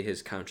obviously,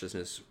 his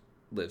consciousness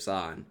lives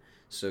on,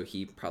 so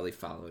he probably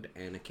followed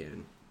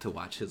Anakin to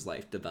watch his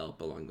life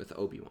develop along with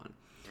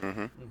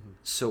Obi-Wan.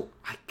 So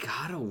I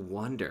gotta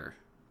wonder,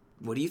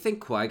 what do you think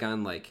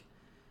Qui-Gon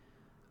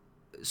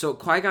So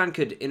Qui-Gon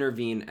could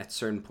intervene at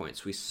certain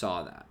points. We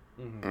saw that.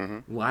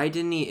 Why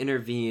didn't he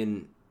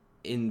intervene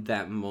in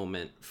that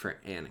moment for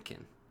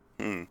Anakin?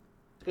 That's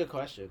a good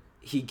question.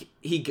 He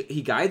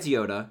guides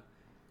Yoda.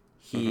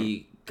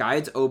 He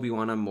guides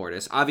Obi-Wan on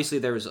Mortis. Obviously,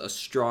 there was a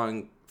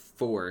strong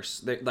force.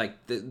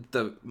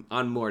 The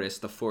on Mortis,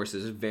 the force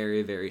is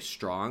very, very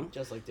strong.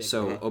 Just like Dagobah.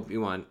 So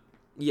Obi-Wan,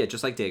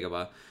 just like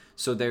Dagobah.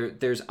 So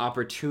there's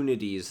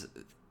opportunities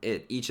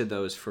at each of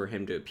those for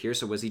him to appear.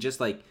 So was he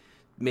just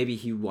maybe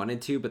he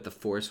wanted to, but the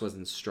force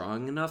wasn't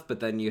strong enough?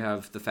 But then you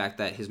have the fact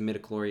that his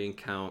midichlorian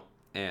count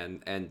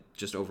and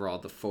just overall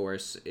the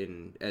force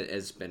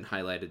has been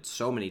highlighted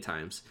so many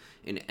times,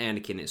 and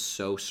Anakin is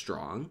so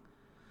strong.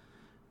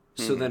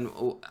 So then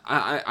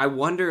I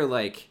wonder,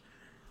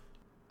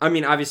 I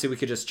mean, obviously we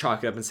could just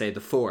chalk it up and say the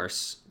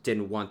force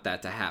didn't want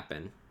that to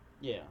happen.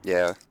 Yeah.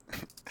 Yeah.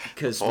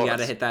 Because we got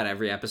to hit that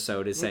every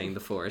episode is saying the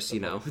force,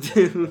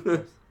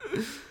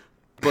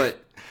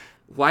 But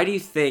why do you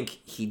think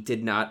he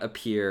did not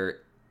appear?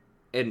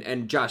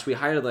 And Josh, we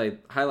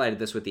highlighted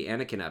this with the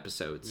Anakin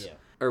episodes,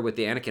 or with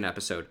the Anakin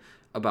episode,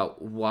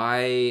 about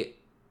why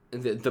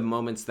the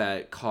moments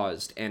that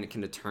caused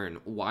Anakin to turn.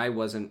 Why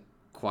wasn't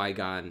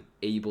Qui-Gon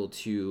able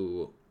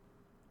to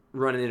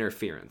run an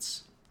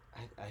interference?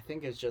 I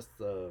think it's just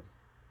the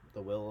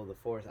will of the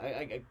Force.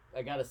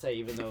 I gotta say,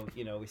 even though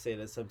we say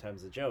this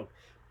sometimes a joke,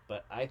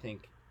 but I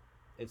think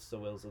it's the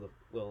will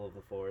of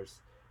the Force,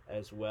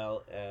 as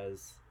well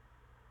as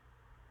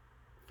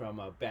from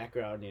a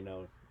background,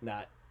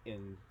 not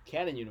in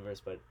canon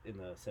universe, but in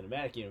the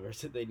cinematic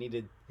universe, they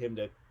needed him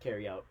to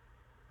carry out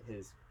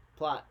his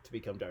plot to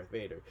become Darth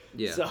Vader.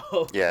 Yeah.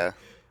 So Yeah.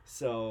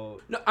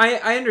 So no,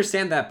 I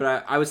understand that,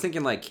 but I was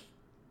thinking,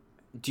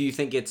 do you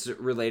think it's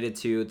related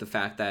to the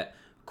fact that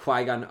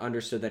Qui-Gon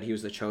understood that he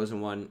was the chosen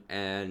one,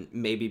 and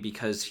maybe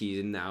because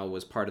he now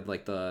was part of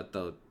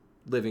the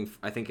living,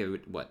 I think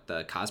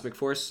the cosmic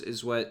force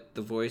is what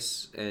the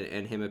voice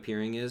and him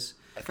appearing is?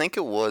 I think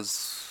it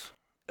was,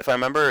 if I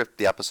remember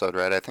the episode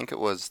right, I think it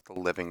was the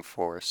living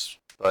force,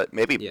 but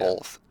maybe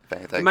both. if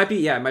anything. It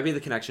might be the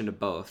connection to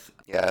both.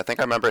 Yeah, I think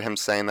I remember him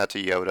saying that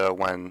to Yoda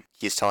when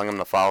he's telling him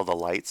to follow the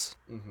lights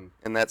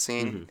in that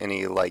scene, and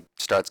he like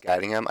starts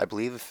guiding him. I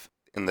believe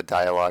in the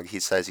dialogue he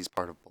says he's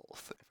part of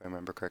both, if I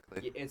remember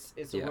correctly.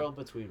 It's a world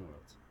between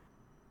worlds.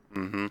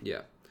 Mm-hmm.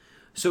 Yeah.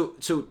 So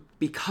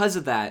because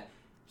of that,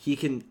 he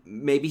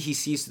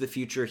sees the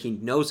future. He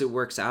knows it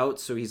works out.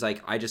 So he's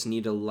like, I just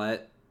need to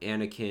let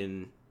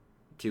Anakin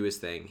do his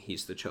thing.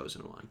 He's the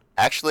chosen one.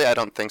 Actually, I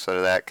don't think so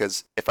to that,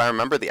 because if I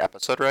remember the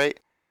episode right,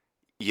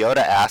 Yoda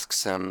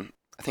asks him,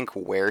 I think,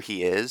 where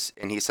he is,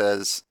 and he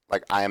says,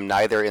 like, I am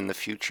neither in the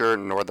future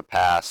nor the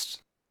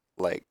past.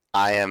 Like,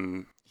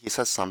 he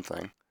says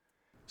something.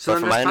 So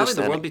then that's probably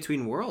the world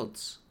between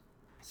worlds.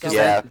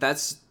 Yeah.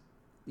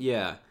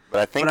 Yeah. But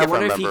I think but if I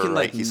remember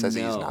right, he says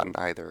know. he's not in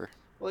either.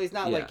 Well, he's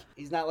not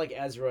like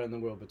Ezra in the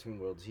world between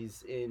worlds.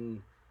 He's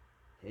in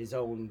his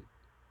own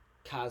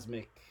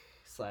cosmic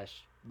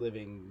 /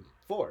 living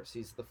force.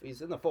 He's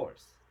in the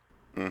force.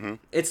 Mm-hmm.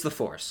 It's the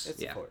force.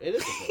 It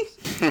is the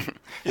force.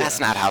 That's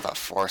not how the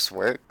force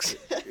works.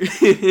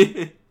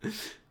 It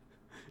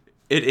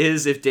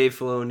is if Dave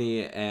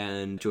Filoni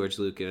and George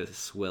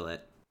Lucas will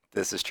it.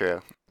 This is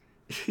true.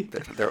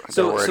 Their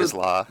word is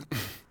law.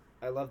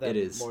 I love that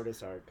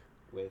Mortis arc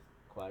with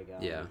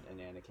Qui-Gon and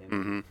Anakin.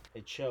 Mm-hmm.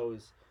 It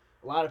shows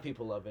a lot of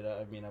people love it.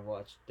 I mean, I've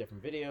watched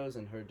different videos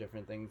and heard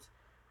different things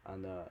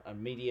on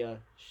media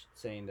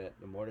saying that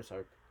the Mortis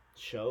arc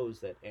shows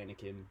that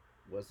Anakin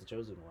was the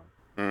chosen one.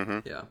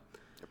 Mm-hmm. Yeah,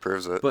 it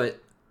proves it. But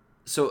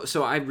so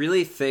I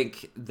really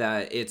think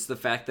that it's the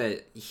fact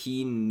that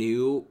he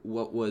knew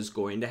what was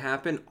going to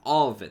happen,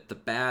 all of it, the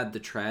bad, the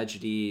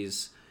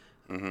tragedies,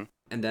 and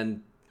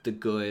then the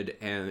good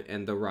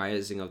and the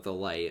rising of the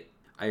light.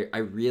 I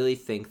really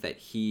think that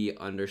he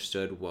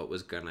understood what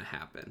was going to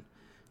happen.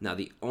 Now,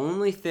 the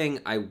only thing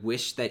I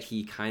wish that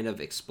he kind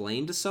of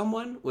explained to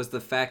someone was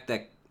the fact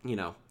that,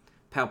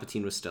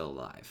 Palpatine was still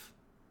alive.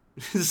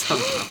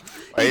 Somehow.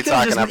 Are you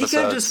talking episode he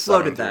could have just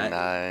floated that.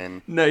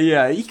 9? No,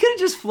 yeah, he could have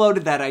just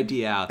floated that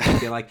idea out there,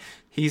 be like,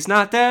 he's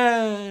not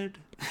dead.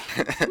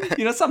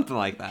 Something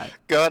like that.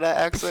 Go to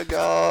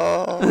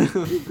Exegol.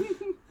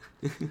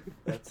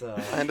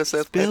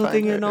 That's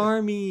building an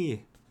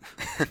army.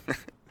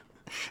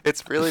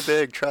 It's really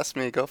big. Trust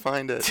me. Go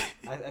find it.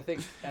 I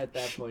think at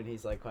that point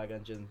he's like,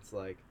 Qui-Gon Jinn's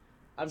like,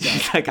 I'm done.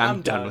 He's like,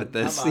 I'm done with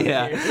this. I'm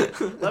Yeah.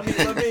 let me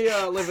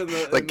live in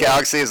the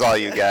galaxy is all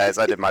you guys.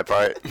 I did my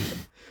part.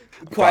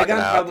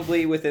 Qui-Gon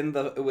probably within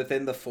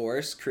the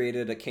Force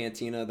created a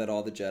cantina that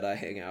all the Jedi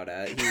hang out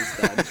at. He's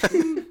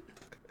done.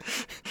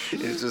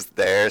 He's just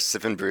there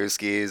sipping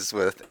brewskis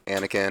with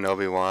Anakin,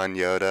 Obi-Wan,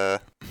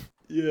 Yoda.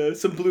 Yeah,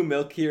 some blue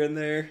milk here and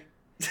there.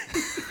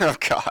 Oh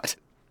God.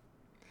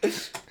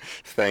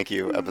 Thank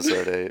you,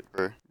 Episode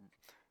 8,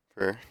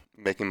 for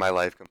making my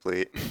life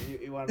complete.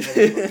 You want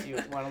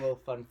a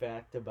little fun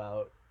fact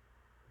about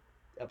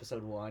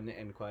Episode 1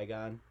 and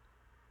Qui-Gon?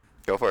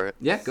 Go for it.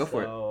 Yeah, go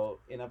for it. So,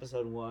 in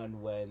Episode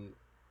 1, when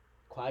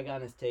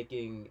Qui-Gon is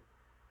taking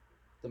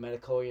the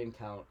midichlorian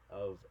count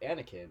of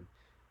Anakin,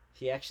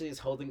 he actually is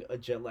holding a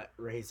Gillette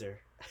razor.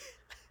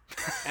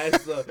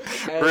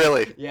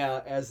 Really?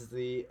 Yeah,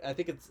 I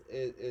think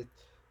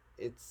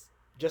it's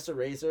just a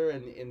razor,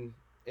 and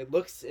it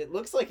looks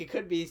like it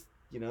could be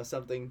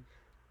something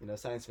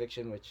science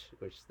fiction, which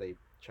they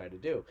try to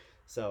do.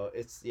 So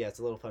it's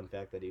a little fun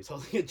fact that he was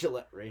holding a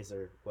Gillette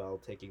razor while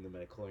taking the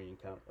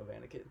midichlorian count of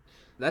Anakin.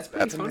 That's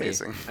pretty funny.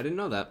 Amazing. I didn't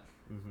know that.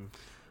 Mm-hmm.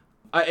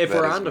 If That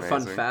we're is on to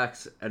fun amazing.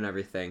 facts and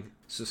everything,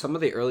 so some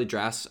of the early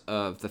drafts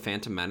of The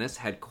Phantom Menace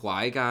had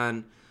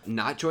Qui-Gon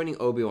not joining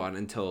Obi-Wan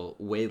until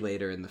way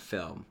later in the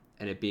film,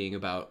 and it being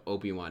about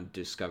Obi-Wan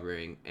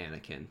discovering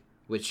Anakin,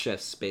 which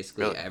shifts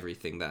basically Really?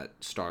 everything that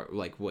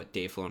what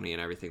Dave Filoni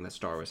and everything that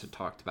Star Wars had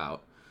talked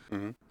about.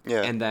 Mm-hmm.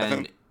 Yeah. And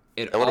then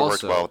it would have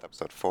worked also well with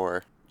Episode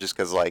 4, just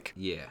because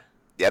yeah.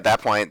 at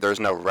that point there's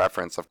no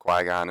reference of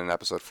Qui-Gon in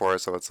Episode 4,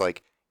 so it's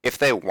like if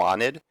they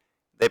wanted,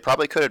 they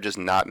probably could have just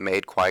not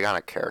made Qui-Gon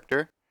a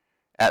character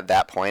at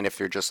that point if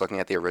you're just looking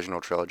at the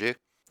original trilogy,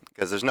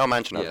 because there's no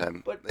mention of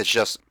him. But it's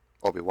just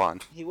Obi-Wan.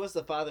 he was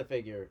the father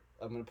figure.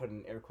 I'm going to put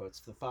in air quotes,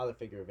 the father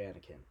figure of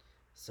Anakin.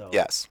 So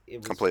Yes, it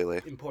was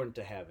completely. important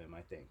to have him,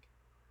 I think.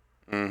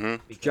 Mm-hmm.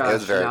 Because It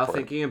was Josh, very now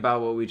important. thinking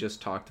about what we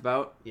just talked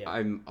about, Yeah.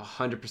 I'm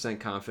 100%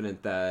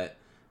 confident that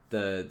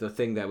the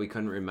thing that we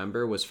couldn't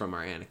remember was from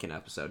our Anakin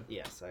episode.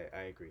 Yes,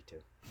 I agree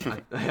too.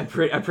 I'm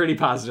pretty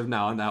positive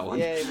now on that one.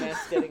 Yay,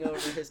 Matt's getting over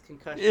his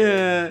concussion.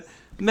 Yeah,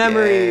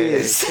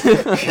 memories.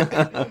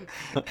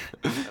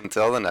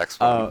 Until the next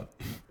one.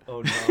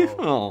 Oh no.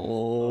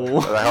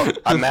 Oh, But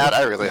I'm mad.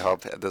 I really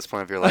hope at this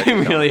point of your life. I you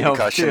don't really have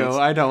hope too. concussions.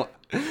 I don't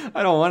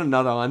want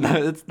another one.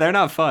 They're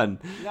not fun.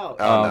 No,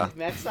 Oh, no.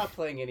 Matt's not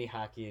playing any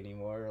hockey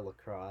anymore or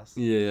lacrosse.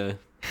 Yeah.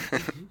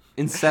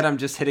 Instead, I'm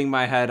just hitting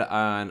my head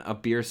on a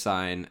beer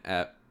sign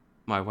at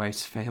my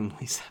wife's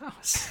family's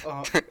house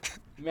Oh,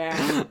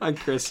 Matt, on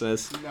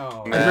Christmas.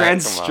 no. I Matt, ran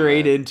come on,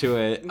 straight man. into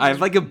it. I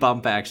have like a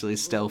bump actually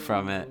still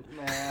from it.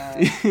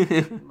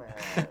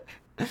 Matt.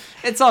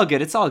 It's all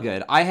good. It's all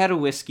good. I had a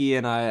whiskey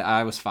and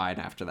I was fine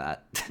after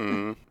that.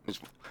 Mhm.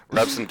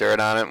 rub some dirt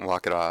on it and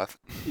walk it off.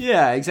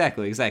 Yeah,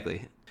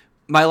 exactly.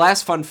 My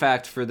last fun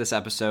fact for this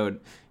episode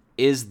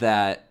is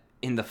that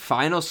in the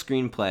final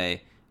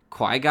screenplay,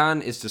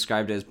 Qui-Gon is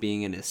described as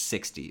being in his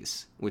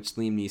 60s, which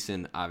Liam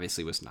Neeson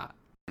obviously was not.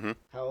 Mm-hmm.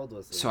 How old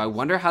was he? So I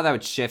wonder how that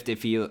would shift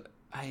if he...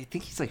 I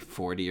think he's like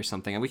 40 or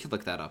something. We could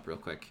look that up real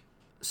quick.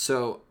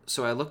 So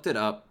I looked it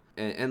up,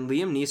 and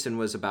Liam Neeson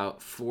was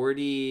about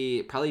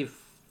 40, probably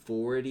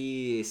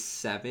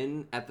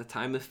 47 at the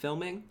time of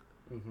filming.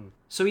 Mm-hmm.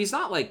 So he's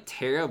not like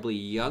terribly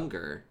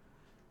younger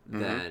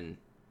than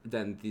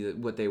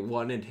what they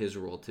wanted his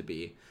role to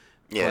be.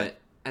 Yeah. But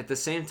at the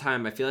same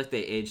time, I feel like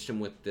they aged him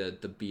with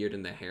the beard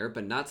and the hair,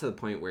 but not to the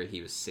point where he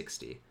was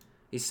 60.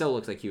 He still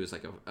looked like he was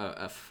like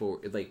a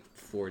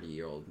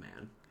 40-year-old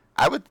man.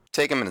 I would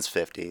take him in his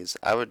 50s.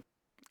 I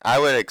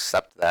would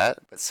accept that,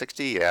 but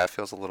 60, yeah,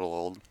 feels a little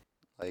old,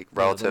 like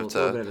relative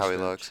to how he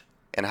looks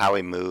and how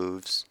he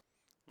moves.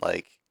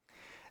 Like,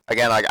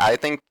 again, like I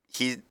think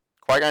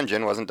Qui-Gon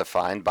Jinn wasn't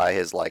defined by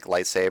his like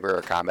lightsaber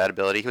or combat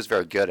ability. He was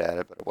very good at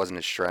it, but it wasn't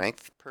his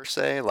strength per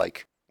se.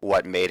 Like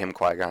what made him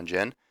Qui-Gon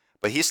Jinn.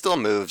 But he still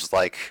moves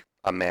like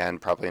a man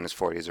probably in his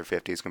 40s or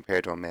 50s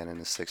compared to a man in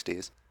his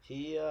 60s.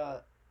 He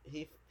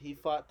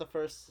fought the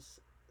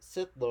first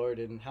Sith Lord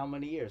in how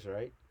many years,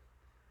 right?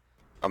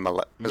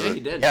 He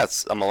did. Yeah,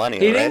 it's a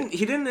millennium, right?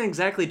 He didn't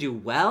exactly do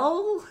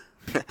well,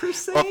 per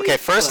se. Well, okay,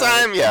 first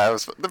time, yeah,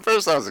 the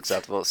first time was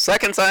acceptable.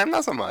 Second time,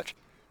 not so much.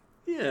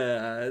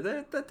 Yeah,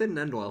 that didn't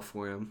end well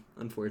for him,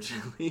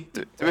 unfortunately.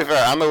 To be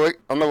fair, on the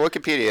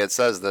Wikipedia it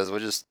says this,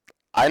 which is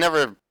I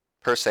never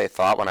per se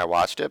thought when I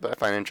watched it, but I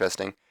find it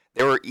interesting.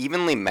 They were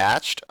evenly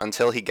matched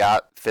until he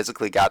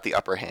physically got the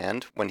upper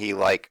hand when he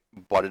like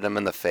butted him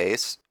in the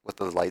face with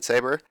the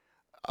lightsaber.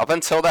 Up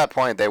until that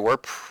point, they were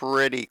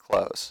pretty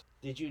close.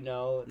 Did you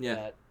know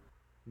that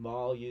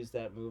Maul used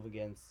that move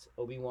against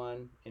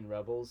Obi-Wan in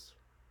Rebels,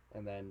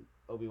 and then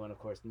Obi-Wan, of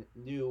course,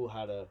 knew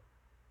how to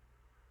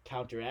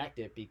counteract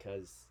it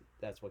because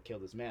that's what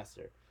killed his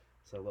master.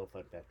 So a little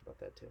fun fact about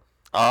that too.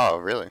 Oh,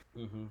 really?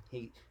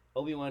 Mm-hmm.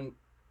 Obi-Wan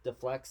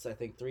deflects, I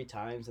think, 3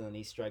 times, and then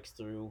he strikes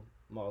through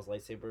Maul's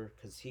lightsaber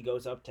because he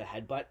goes up to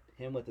headbutt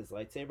him with his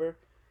lightsaber,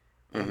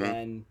 and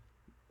then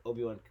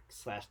Obi-Wan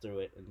slashed through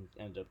it and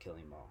ended up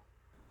killing Maul.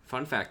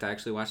 Fun fact, I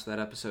actually watched that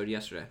episode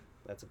yesterday.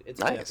 It's a good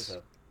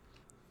episode.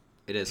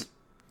 It is.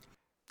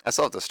 I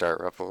still have to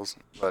start Ruffles,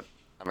 but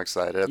I'm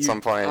excited. At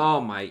some point,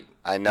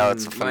 I know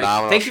it's a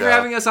phenomenal Thank you show. for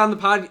having us on the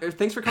pod.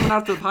 Thanks for coming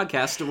out to the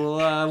podcast.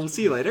 We'll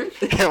see you later.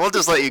 We'll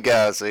just let you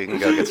go so you can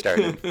go get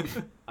started.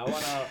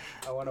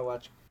 I wanna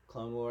watch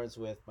Clone Wars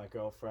with my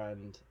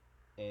girlfriend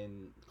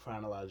in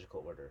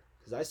chronological order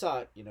because I saw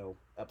it,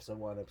 episode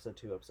 1, episode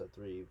 2, episode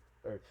 3,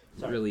 or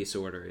sorry, release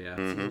order, yeah.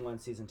 Season 1,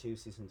 season 2,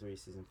 season 3,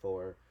 season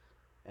 4,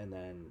 and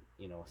then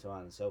so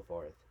on and so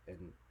forth.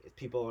 And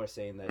people are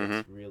saying that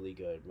it's really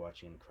good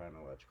watching in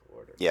chronological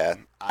order. Yeah,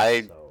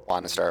 I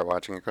want to start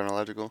watching it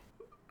chronological.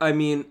 I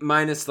mean,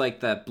 minus like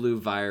that blue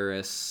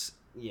virus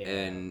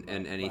and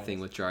anything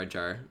virus. With Jar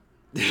Jar.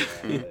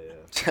 Yeah.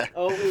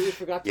 Oh, we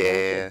forgot to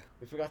mention.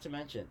 We forgot to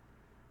mention.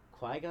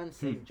 Qui-Gon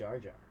saved Jar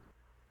Jar.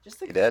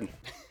 He did.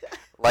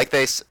 Like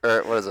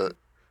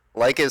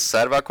Like is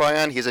said about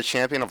Qui-Gon, he's a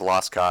champion of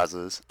lost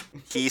causes.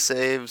 He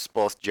saves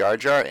both Jar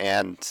Jar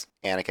and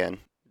Anakin.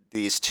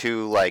 These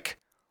two like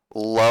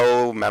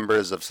low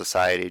members of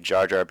society,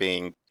 Jar Jar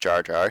being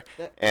Jar Jar,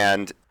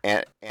 and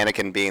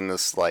Anakin being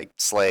this like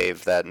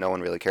slave that no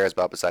one really cares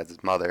about besides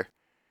his mother.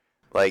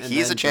 Like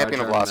he's a champion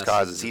of lost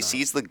causes. He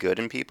sees the good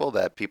in people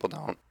that people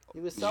don't.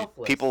 He was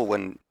selfless. People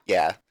wouldn't.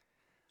 Yeah,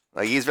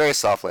 like he's very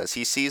selfless.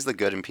 He sees the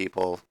good in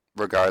people,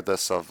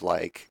 regardless of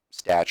like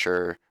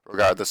stature,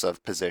 regardless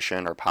of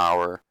position or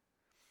power.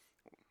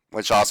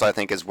 Which also I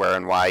think is where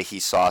and why he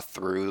saw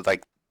through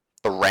like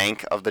the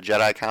rank of the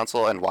Jedi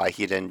Council and why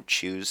he didn't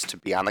choose to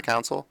be on the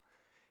council,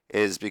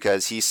 is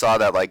because he saw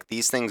that like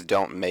these things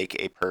don't make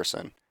a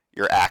person.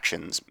 Your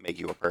actions make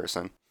you a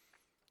person.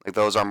 Like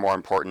those are more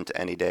important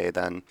any day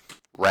than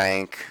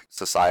rank,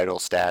 societal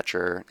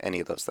stature, any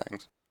of those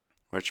things.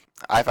 Which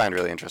I find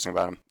really interesting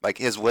about him. Like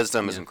his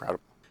wisdom is incredible.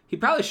 He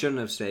probably shouldn't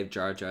have saved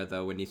Jar Jar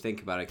though when you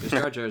think about it, because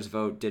Jar Jar's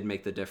vote did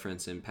make the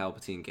difference in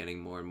Palpatine getting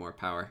more and more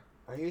power.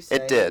 Are you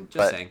saying? It did,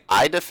 but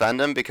I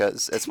defend him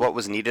because it's what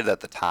was needed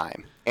at the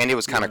time, and he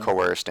was kind of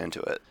coerced into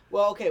it.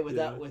 Well, okay,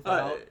 without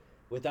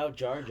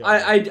Jar Jar,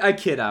 I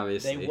kid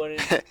obviously. They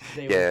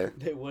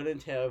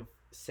wouldn't have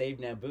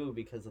saved Naboo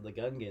because of the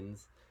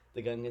Gungans.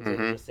 The Gungans would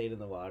have just stayed in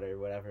the water,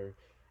 whatever,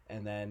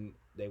 and then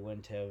they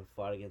wouldn't have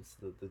fought against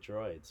the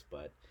droids.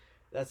 But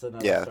that's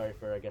another story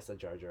for, I guess, a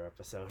Jar Jar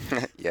episode.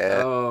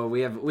 Yeah. Oh,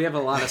 we have a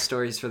lot of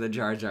stories for the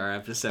Jar Jar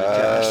episode,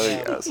 Josh.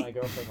 Yes. My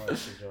girlfriend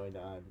wants to join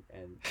on,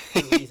 and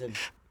the reason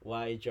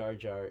why Jar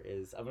Jar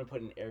is, I'm gonna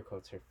put in air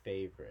quotes, her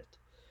favorite.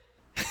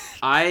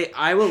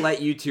 I will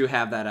let you two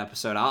have that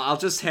episode. I'll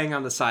just hang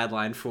on the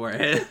sideline for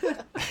it.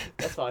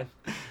 That's fine.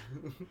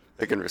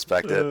 I can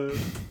respect it.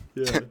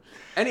 Yeah.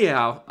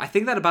 Anyhow, I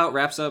think that about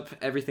wraps up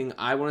everything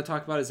I want to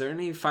talk about. Is there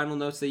any final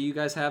notes that you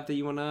guys have that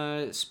you want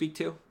to speak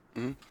to?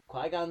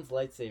 Qui-Gon's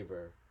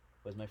lightsaber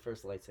was my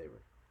first lightsaber.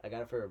 I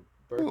got it for a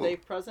birthday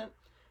present.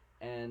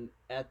 And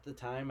at the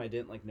time, I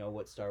didn't like know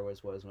what Star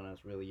Wars was when I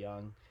was really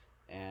young,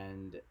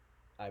 and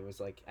I was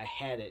like, I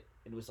had it.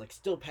 It was like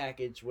still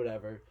packaged,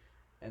 whatever.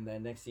 And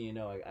then next thing you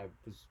know,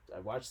 I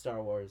watched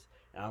Star Wars,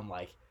 and I'm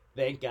like,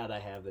 thank God I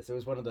have this. It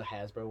was one of the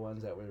Hasbro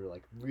ones that were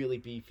like really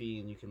beefy,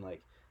 and you can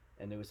like,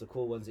 and it was the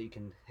cool ones that you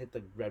can hit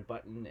the red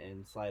button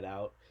and slide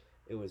out.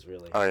 It was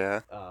really. Oh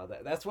yeah.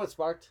 That's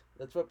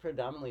what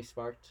predominantly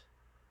sparked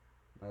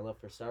my love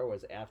for Star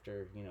Wars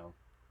after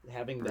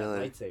having that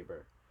Really?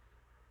 lightsaber.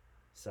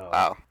 So.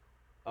 Wow.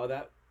 Oh,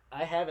 that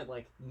I have it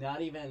like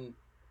not even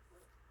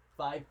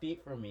 5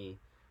 feet from me,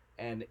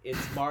 and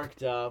it's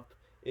marked up.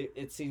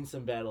 It's seen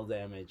some battle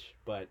damage,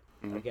 but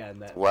again,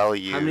 that Well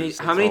used.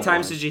 How many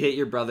times did you hit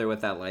your brother with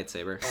that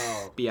lightsaber?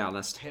 Oh, Be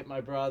honest. hit my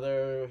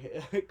brother,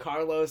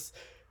 Carlos.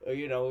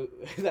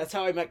 That's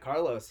how I met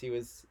Carlos. He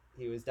was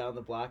down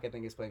the block. I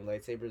think he's playing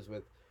lightsabers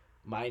with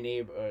my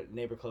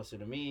neighbor closer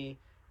to me,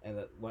 and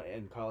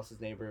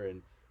Carlos's neighbor,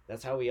 and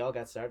that's how we all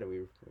got started.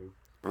 We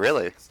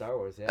Really? Star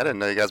Wars. Yeah. I didn't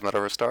know you guys met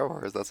over Star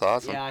Wars. That's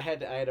awesome. Yeah, I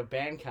had a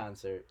band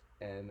concert,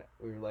 and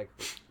we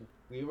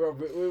were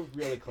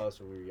really close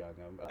when we were young.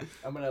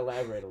 I'm gonna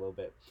elaborate a little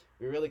bit.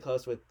 We were really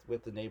close with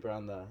the neighbor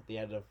on the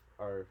end of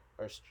our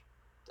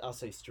I'll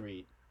say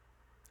street.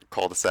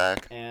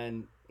 Cul-de-sac.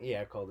 And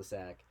yeah,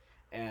 cul-de-sac,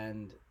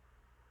 and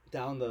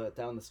down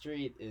the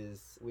street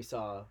we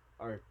saw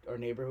our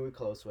neighbor who we were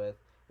close with,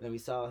 and then we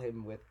saw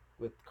him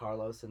with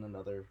Carlos and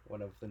another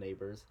one of the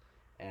neighbors,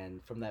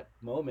 and from that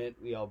moment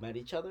we all met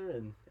each other,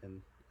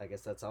 and I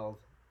guess that's all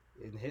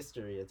in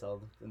history. It's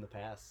all in the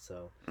past.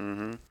 So.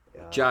 Mm-hmm.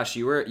 Josh,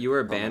 you were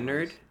a band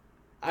nerd.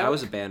 I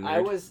was a band nerd.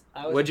 I was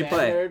What'd you a band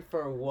play? nerd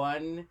for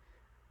one.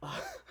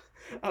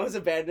 I was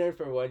a band nerd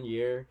for 1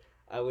 year.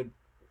 I would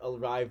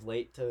arrive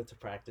late to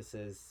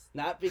practices,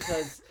 not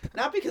because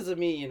of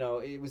me.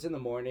 It was in the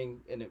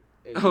morning, and it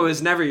Oh, it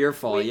was never your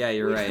fault. Yeah,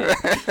 you're right.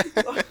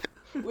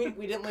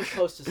 we didn't live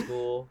close to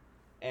school,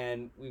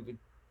 and we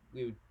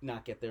would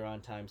not get there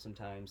on time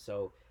sometimes.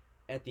 So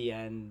at the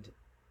end,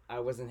 I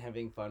wasn't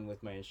having fun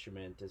with my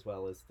instrument, as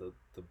well as the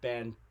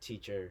band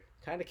teacher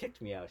kind of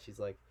kicked me out. She's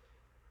like,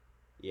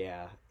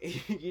 yeah,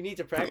 you need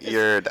to practice.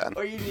 You're done.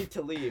 Or you need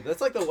to leave.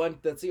 That's like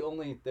that's the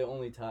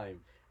only time.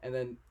 And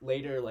then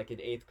later, like in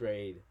 8th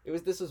grade,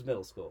 this was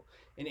middle school.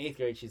 In 8th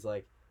grade, she's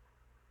like,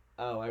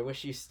 oh, I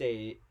wish you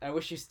stayed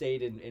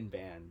in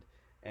band.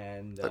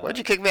 And Like, why'd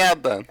you kick me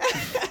out then?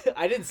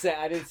 I didn't say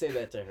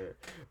that to her,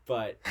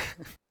 but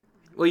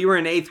Well, you were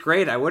in 8th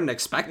grade. I wouldn't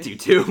expect you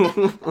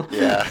to.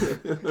 Yeah.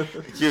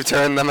 You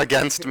turned them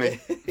against me.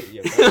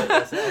 Yeah,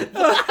 but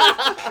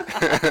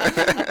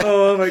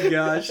Oh my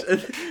gosh.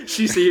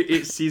 She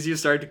sees you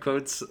start to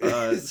quote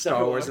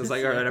Star Wars and is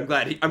like, all right,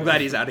 I'm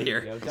glad he's out of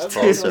here. It's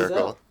full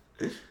circle.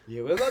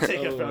 You will not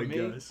take it Oh from my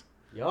me. gosh.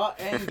 Your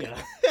anger.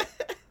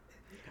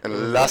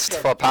 And lust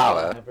for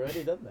power. I've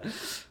already done that.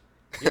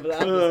 You will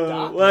have this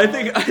dark Well,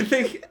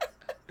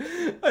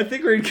 I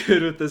think we're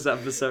good with this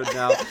episode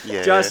now.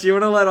 Yeah. Josh, do you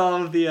want to let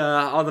all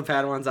the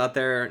Padawans out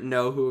there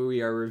know who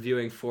we are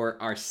reviewing for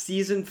our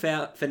season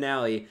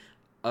finale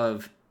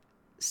of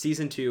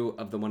season 2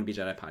 of the Wanna Be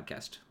Jedi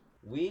podcast?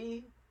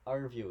 We are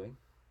reviewing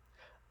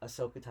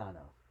Ahsoka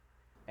Tano.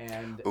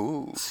 And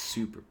Ooh.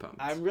 Super pumped.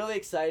 I'm really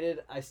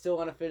excited. I still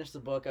want to finish the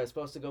book. I was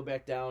supposed to go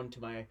back down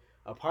to my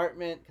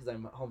apartment because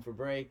I'm home for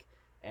break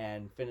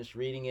and finish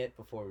reading it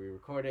before we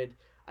recorded.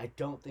 I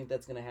don't think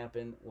that's going to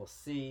happen. We'll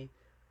see.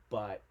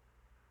 But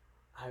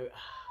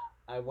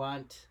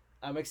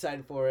I'm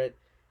excited for it.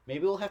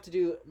 Maybe we'll have to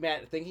do,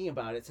 Matt, thinking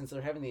about it, since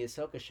they're having the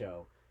Ahsoka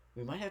show,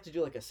 we might have to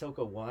do like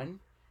Ahsoka 1,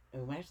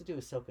 and we might have to do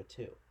Ahsoka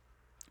 2.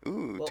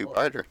 Ooh,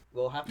 two-parter.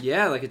 We'll have to.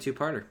 Yeah, like a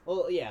 2-parter.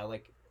 Well, yeah,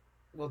 like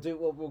we'll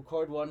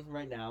record one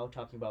right now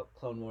talking about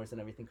Clone Wars and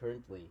everything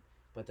currently,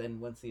 but then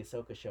once the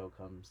Ahsoka show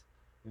comes,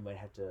 we might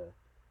have to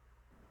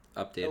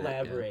Update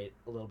elaborate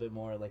a little bit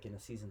more, like in a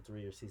season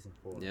 3 or season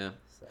 4. Yeah.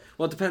 So.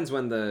 Well, it depends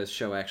when the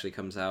show actually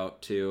comes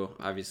out, too.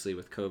 Obviously,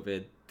 with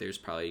COVID, there's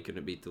probably going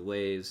to be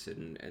delays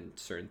and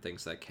certain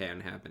things that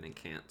can happen and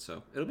can't.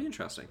 So it'll be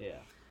interesting. Yeah.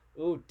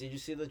 Ooh, did you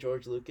see the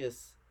George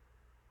Lucas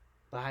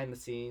behind the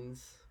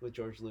scenes with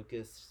George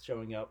Lucas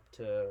showing up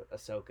to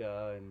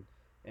Ahsoka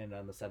and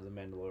on the set of The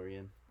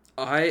Mandalorian?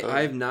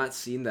 I've not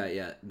seen that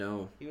yet.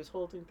 No. He was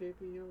holding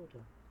Baby Yoda.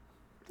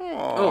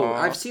 Oh,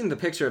 I've seen the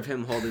picture of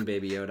him holding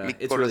Baby Yoda.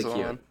 It's really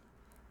cute.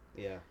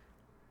 Yeah.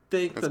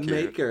 Thank That's the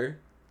cute. maker.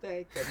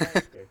 Thank the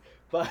maker.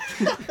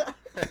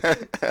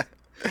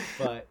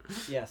 But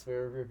yes,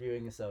 we're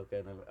reviewing Ahsoka,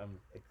 and I'm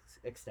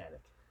ecstatic.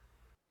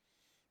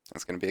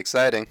 That's going to be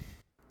exciting.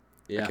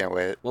 Yeah. I can't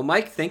wait. Well,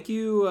 Mike, thank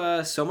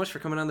you so much for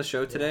coming on the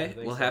show today.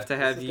 thanks, We'll have to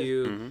Mike. have This is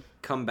you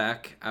come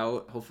back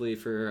out, hopefully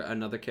for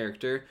another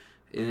character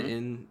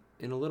in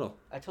a little.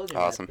 I told you,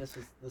 Awesome. Matt,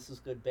 this was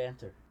good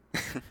banter.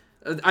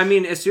 I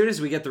mean, as soon as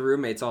we get the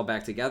roommates all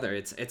back together,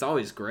 it's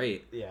always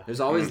great. Yeah. There's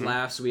always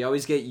laughs. We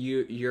always get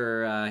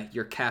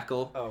your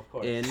cackle Oh, of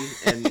course. in,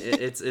 and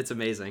it's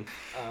amazing.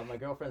 My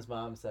girlfriend's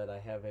mom said I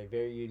have a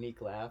very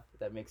unique laugh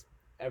that makes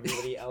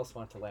everybody else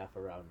want to laugh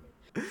around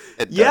me.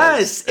 It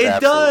Yes, does. it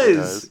absolutely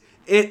does.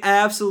 It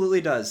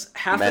absolutely does.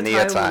 Half Many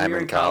the a time when time we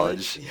were in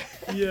college.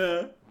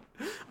 yeah.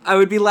 I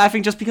would be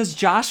laughing just because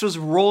Josh was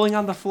rolling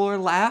on the floor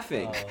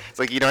laughing. Oh. It's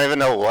like you don't even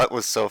know what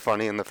was so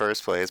funny in the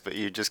first place, but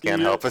you just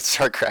can't Yeah. help but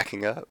start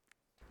cracking up.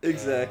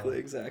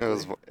 Exactly.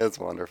 It's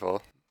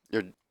wonderful.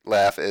 Your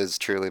laugh is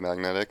truly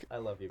magnetic. I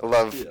love you. I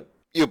love Yeah.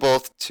 you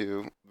both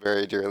too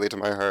very dearly to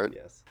my heart.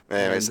 Yes.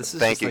 Anyways, this is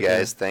thank just you like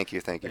guys. Thank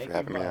you for Thank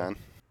having you, me Bob. on.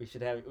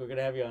 We're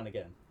gonna have you on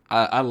again.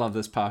 I love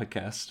this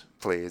podcast.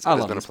 Please, I it's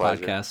love been this a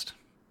pleasure. podcast.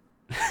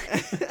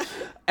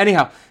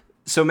 Anyhow,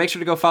 so make sure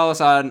to go follow us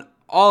on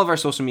all of our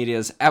social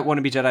medias at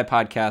Wannabe Jedi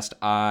Podcast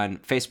on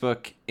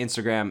Facebook,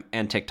 Instagram,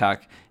 and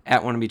TikTok,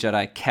 at Wannabe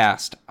Jedi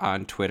Cast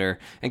on Twitter,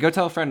 and go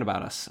tell a friend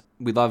about us.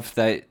 We love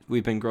that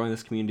we've been growing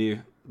this community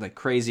like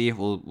crazy.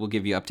 We'll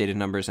give you updated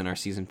numbers in our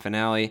season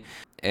finale,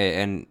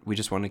 and we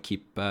just want to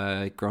keep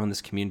growing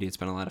this community. It's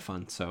been a lot of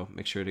fun, so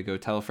make sure to go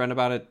tell a friend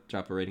about it,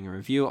 drop a rating and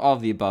review, all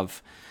of the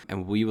above,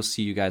 and we will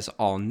see you guys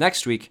all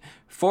next week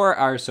for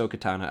our Ahsoka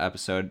Tano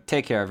episode.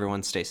 Take care,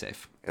 everyone. Stay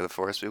safe. May the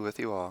Force be with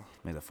you all.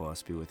 May the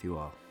Force be with you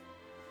all.